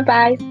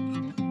 Bye-bye.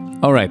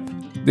 All right.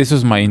 This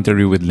was my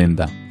interview with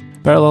Linda.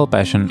 Parallel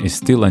Passion is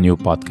still a new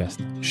podcast.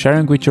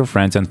 Sharing with your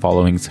friends and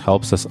followings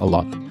helps us a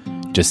lot.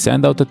 Just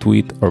send out a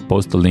tweet or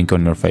post a link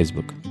on your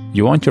Facebook.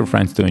 You want your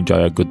friends to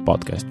enjoy a good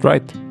podcast,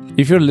 right?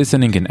 If you're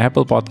listening in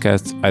Apple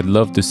Podcasts, I'd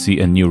love to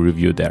see a new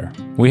review there.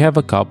 We have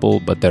a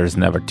couple, but there's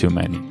never too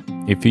many.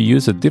 If you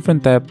use a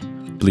different app,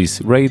 please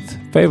rate,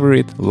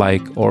 favorite,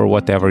 like, or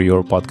whatever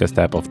your podcast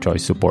app of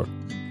choice support.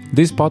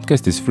 This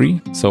podcast is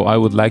free, so I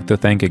would like to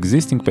thank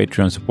existing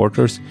Patreon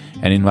supporters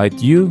and invite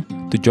you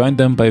to join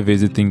them by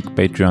visiting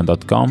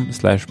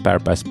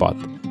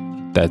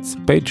patreon.com/parpaspod. That's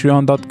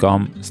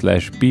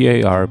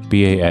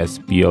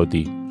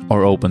patreon.com/parpaspod,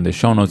 or open the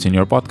show notes in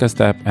your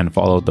podcast app and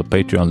follow the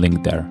Patreon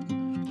link there.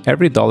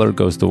 Every dollar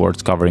goes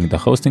towards covering the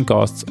hosting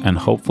costs and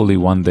hopefully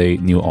one day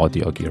new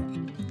audio gear.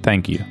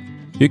 Thank you.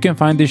 You can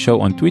find this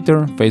show on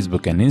Twitter,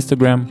 Facebook, and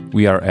Instagram.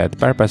 We are at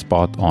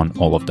PerpaSpot on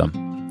all of them.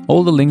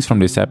 All the links from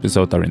this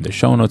episode are in the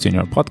show notes in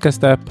your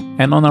podcast app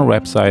and on our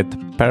website,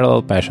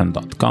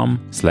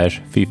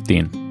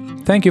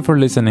 parallelpassion.com/15. Thank you for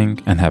listening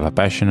and have a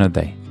passionate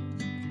day.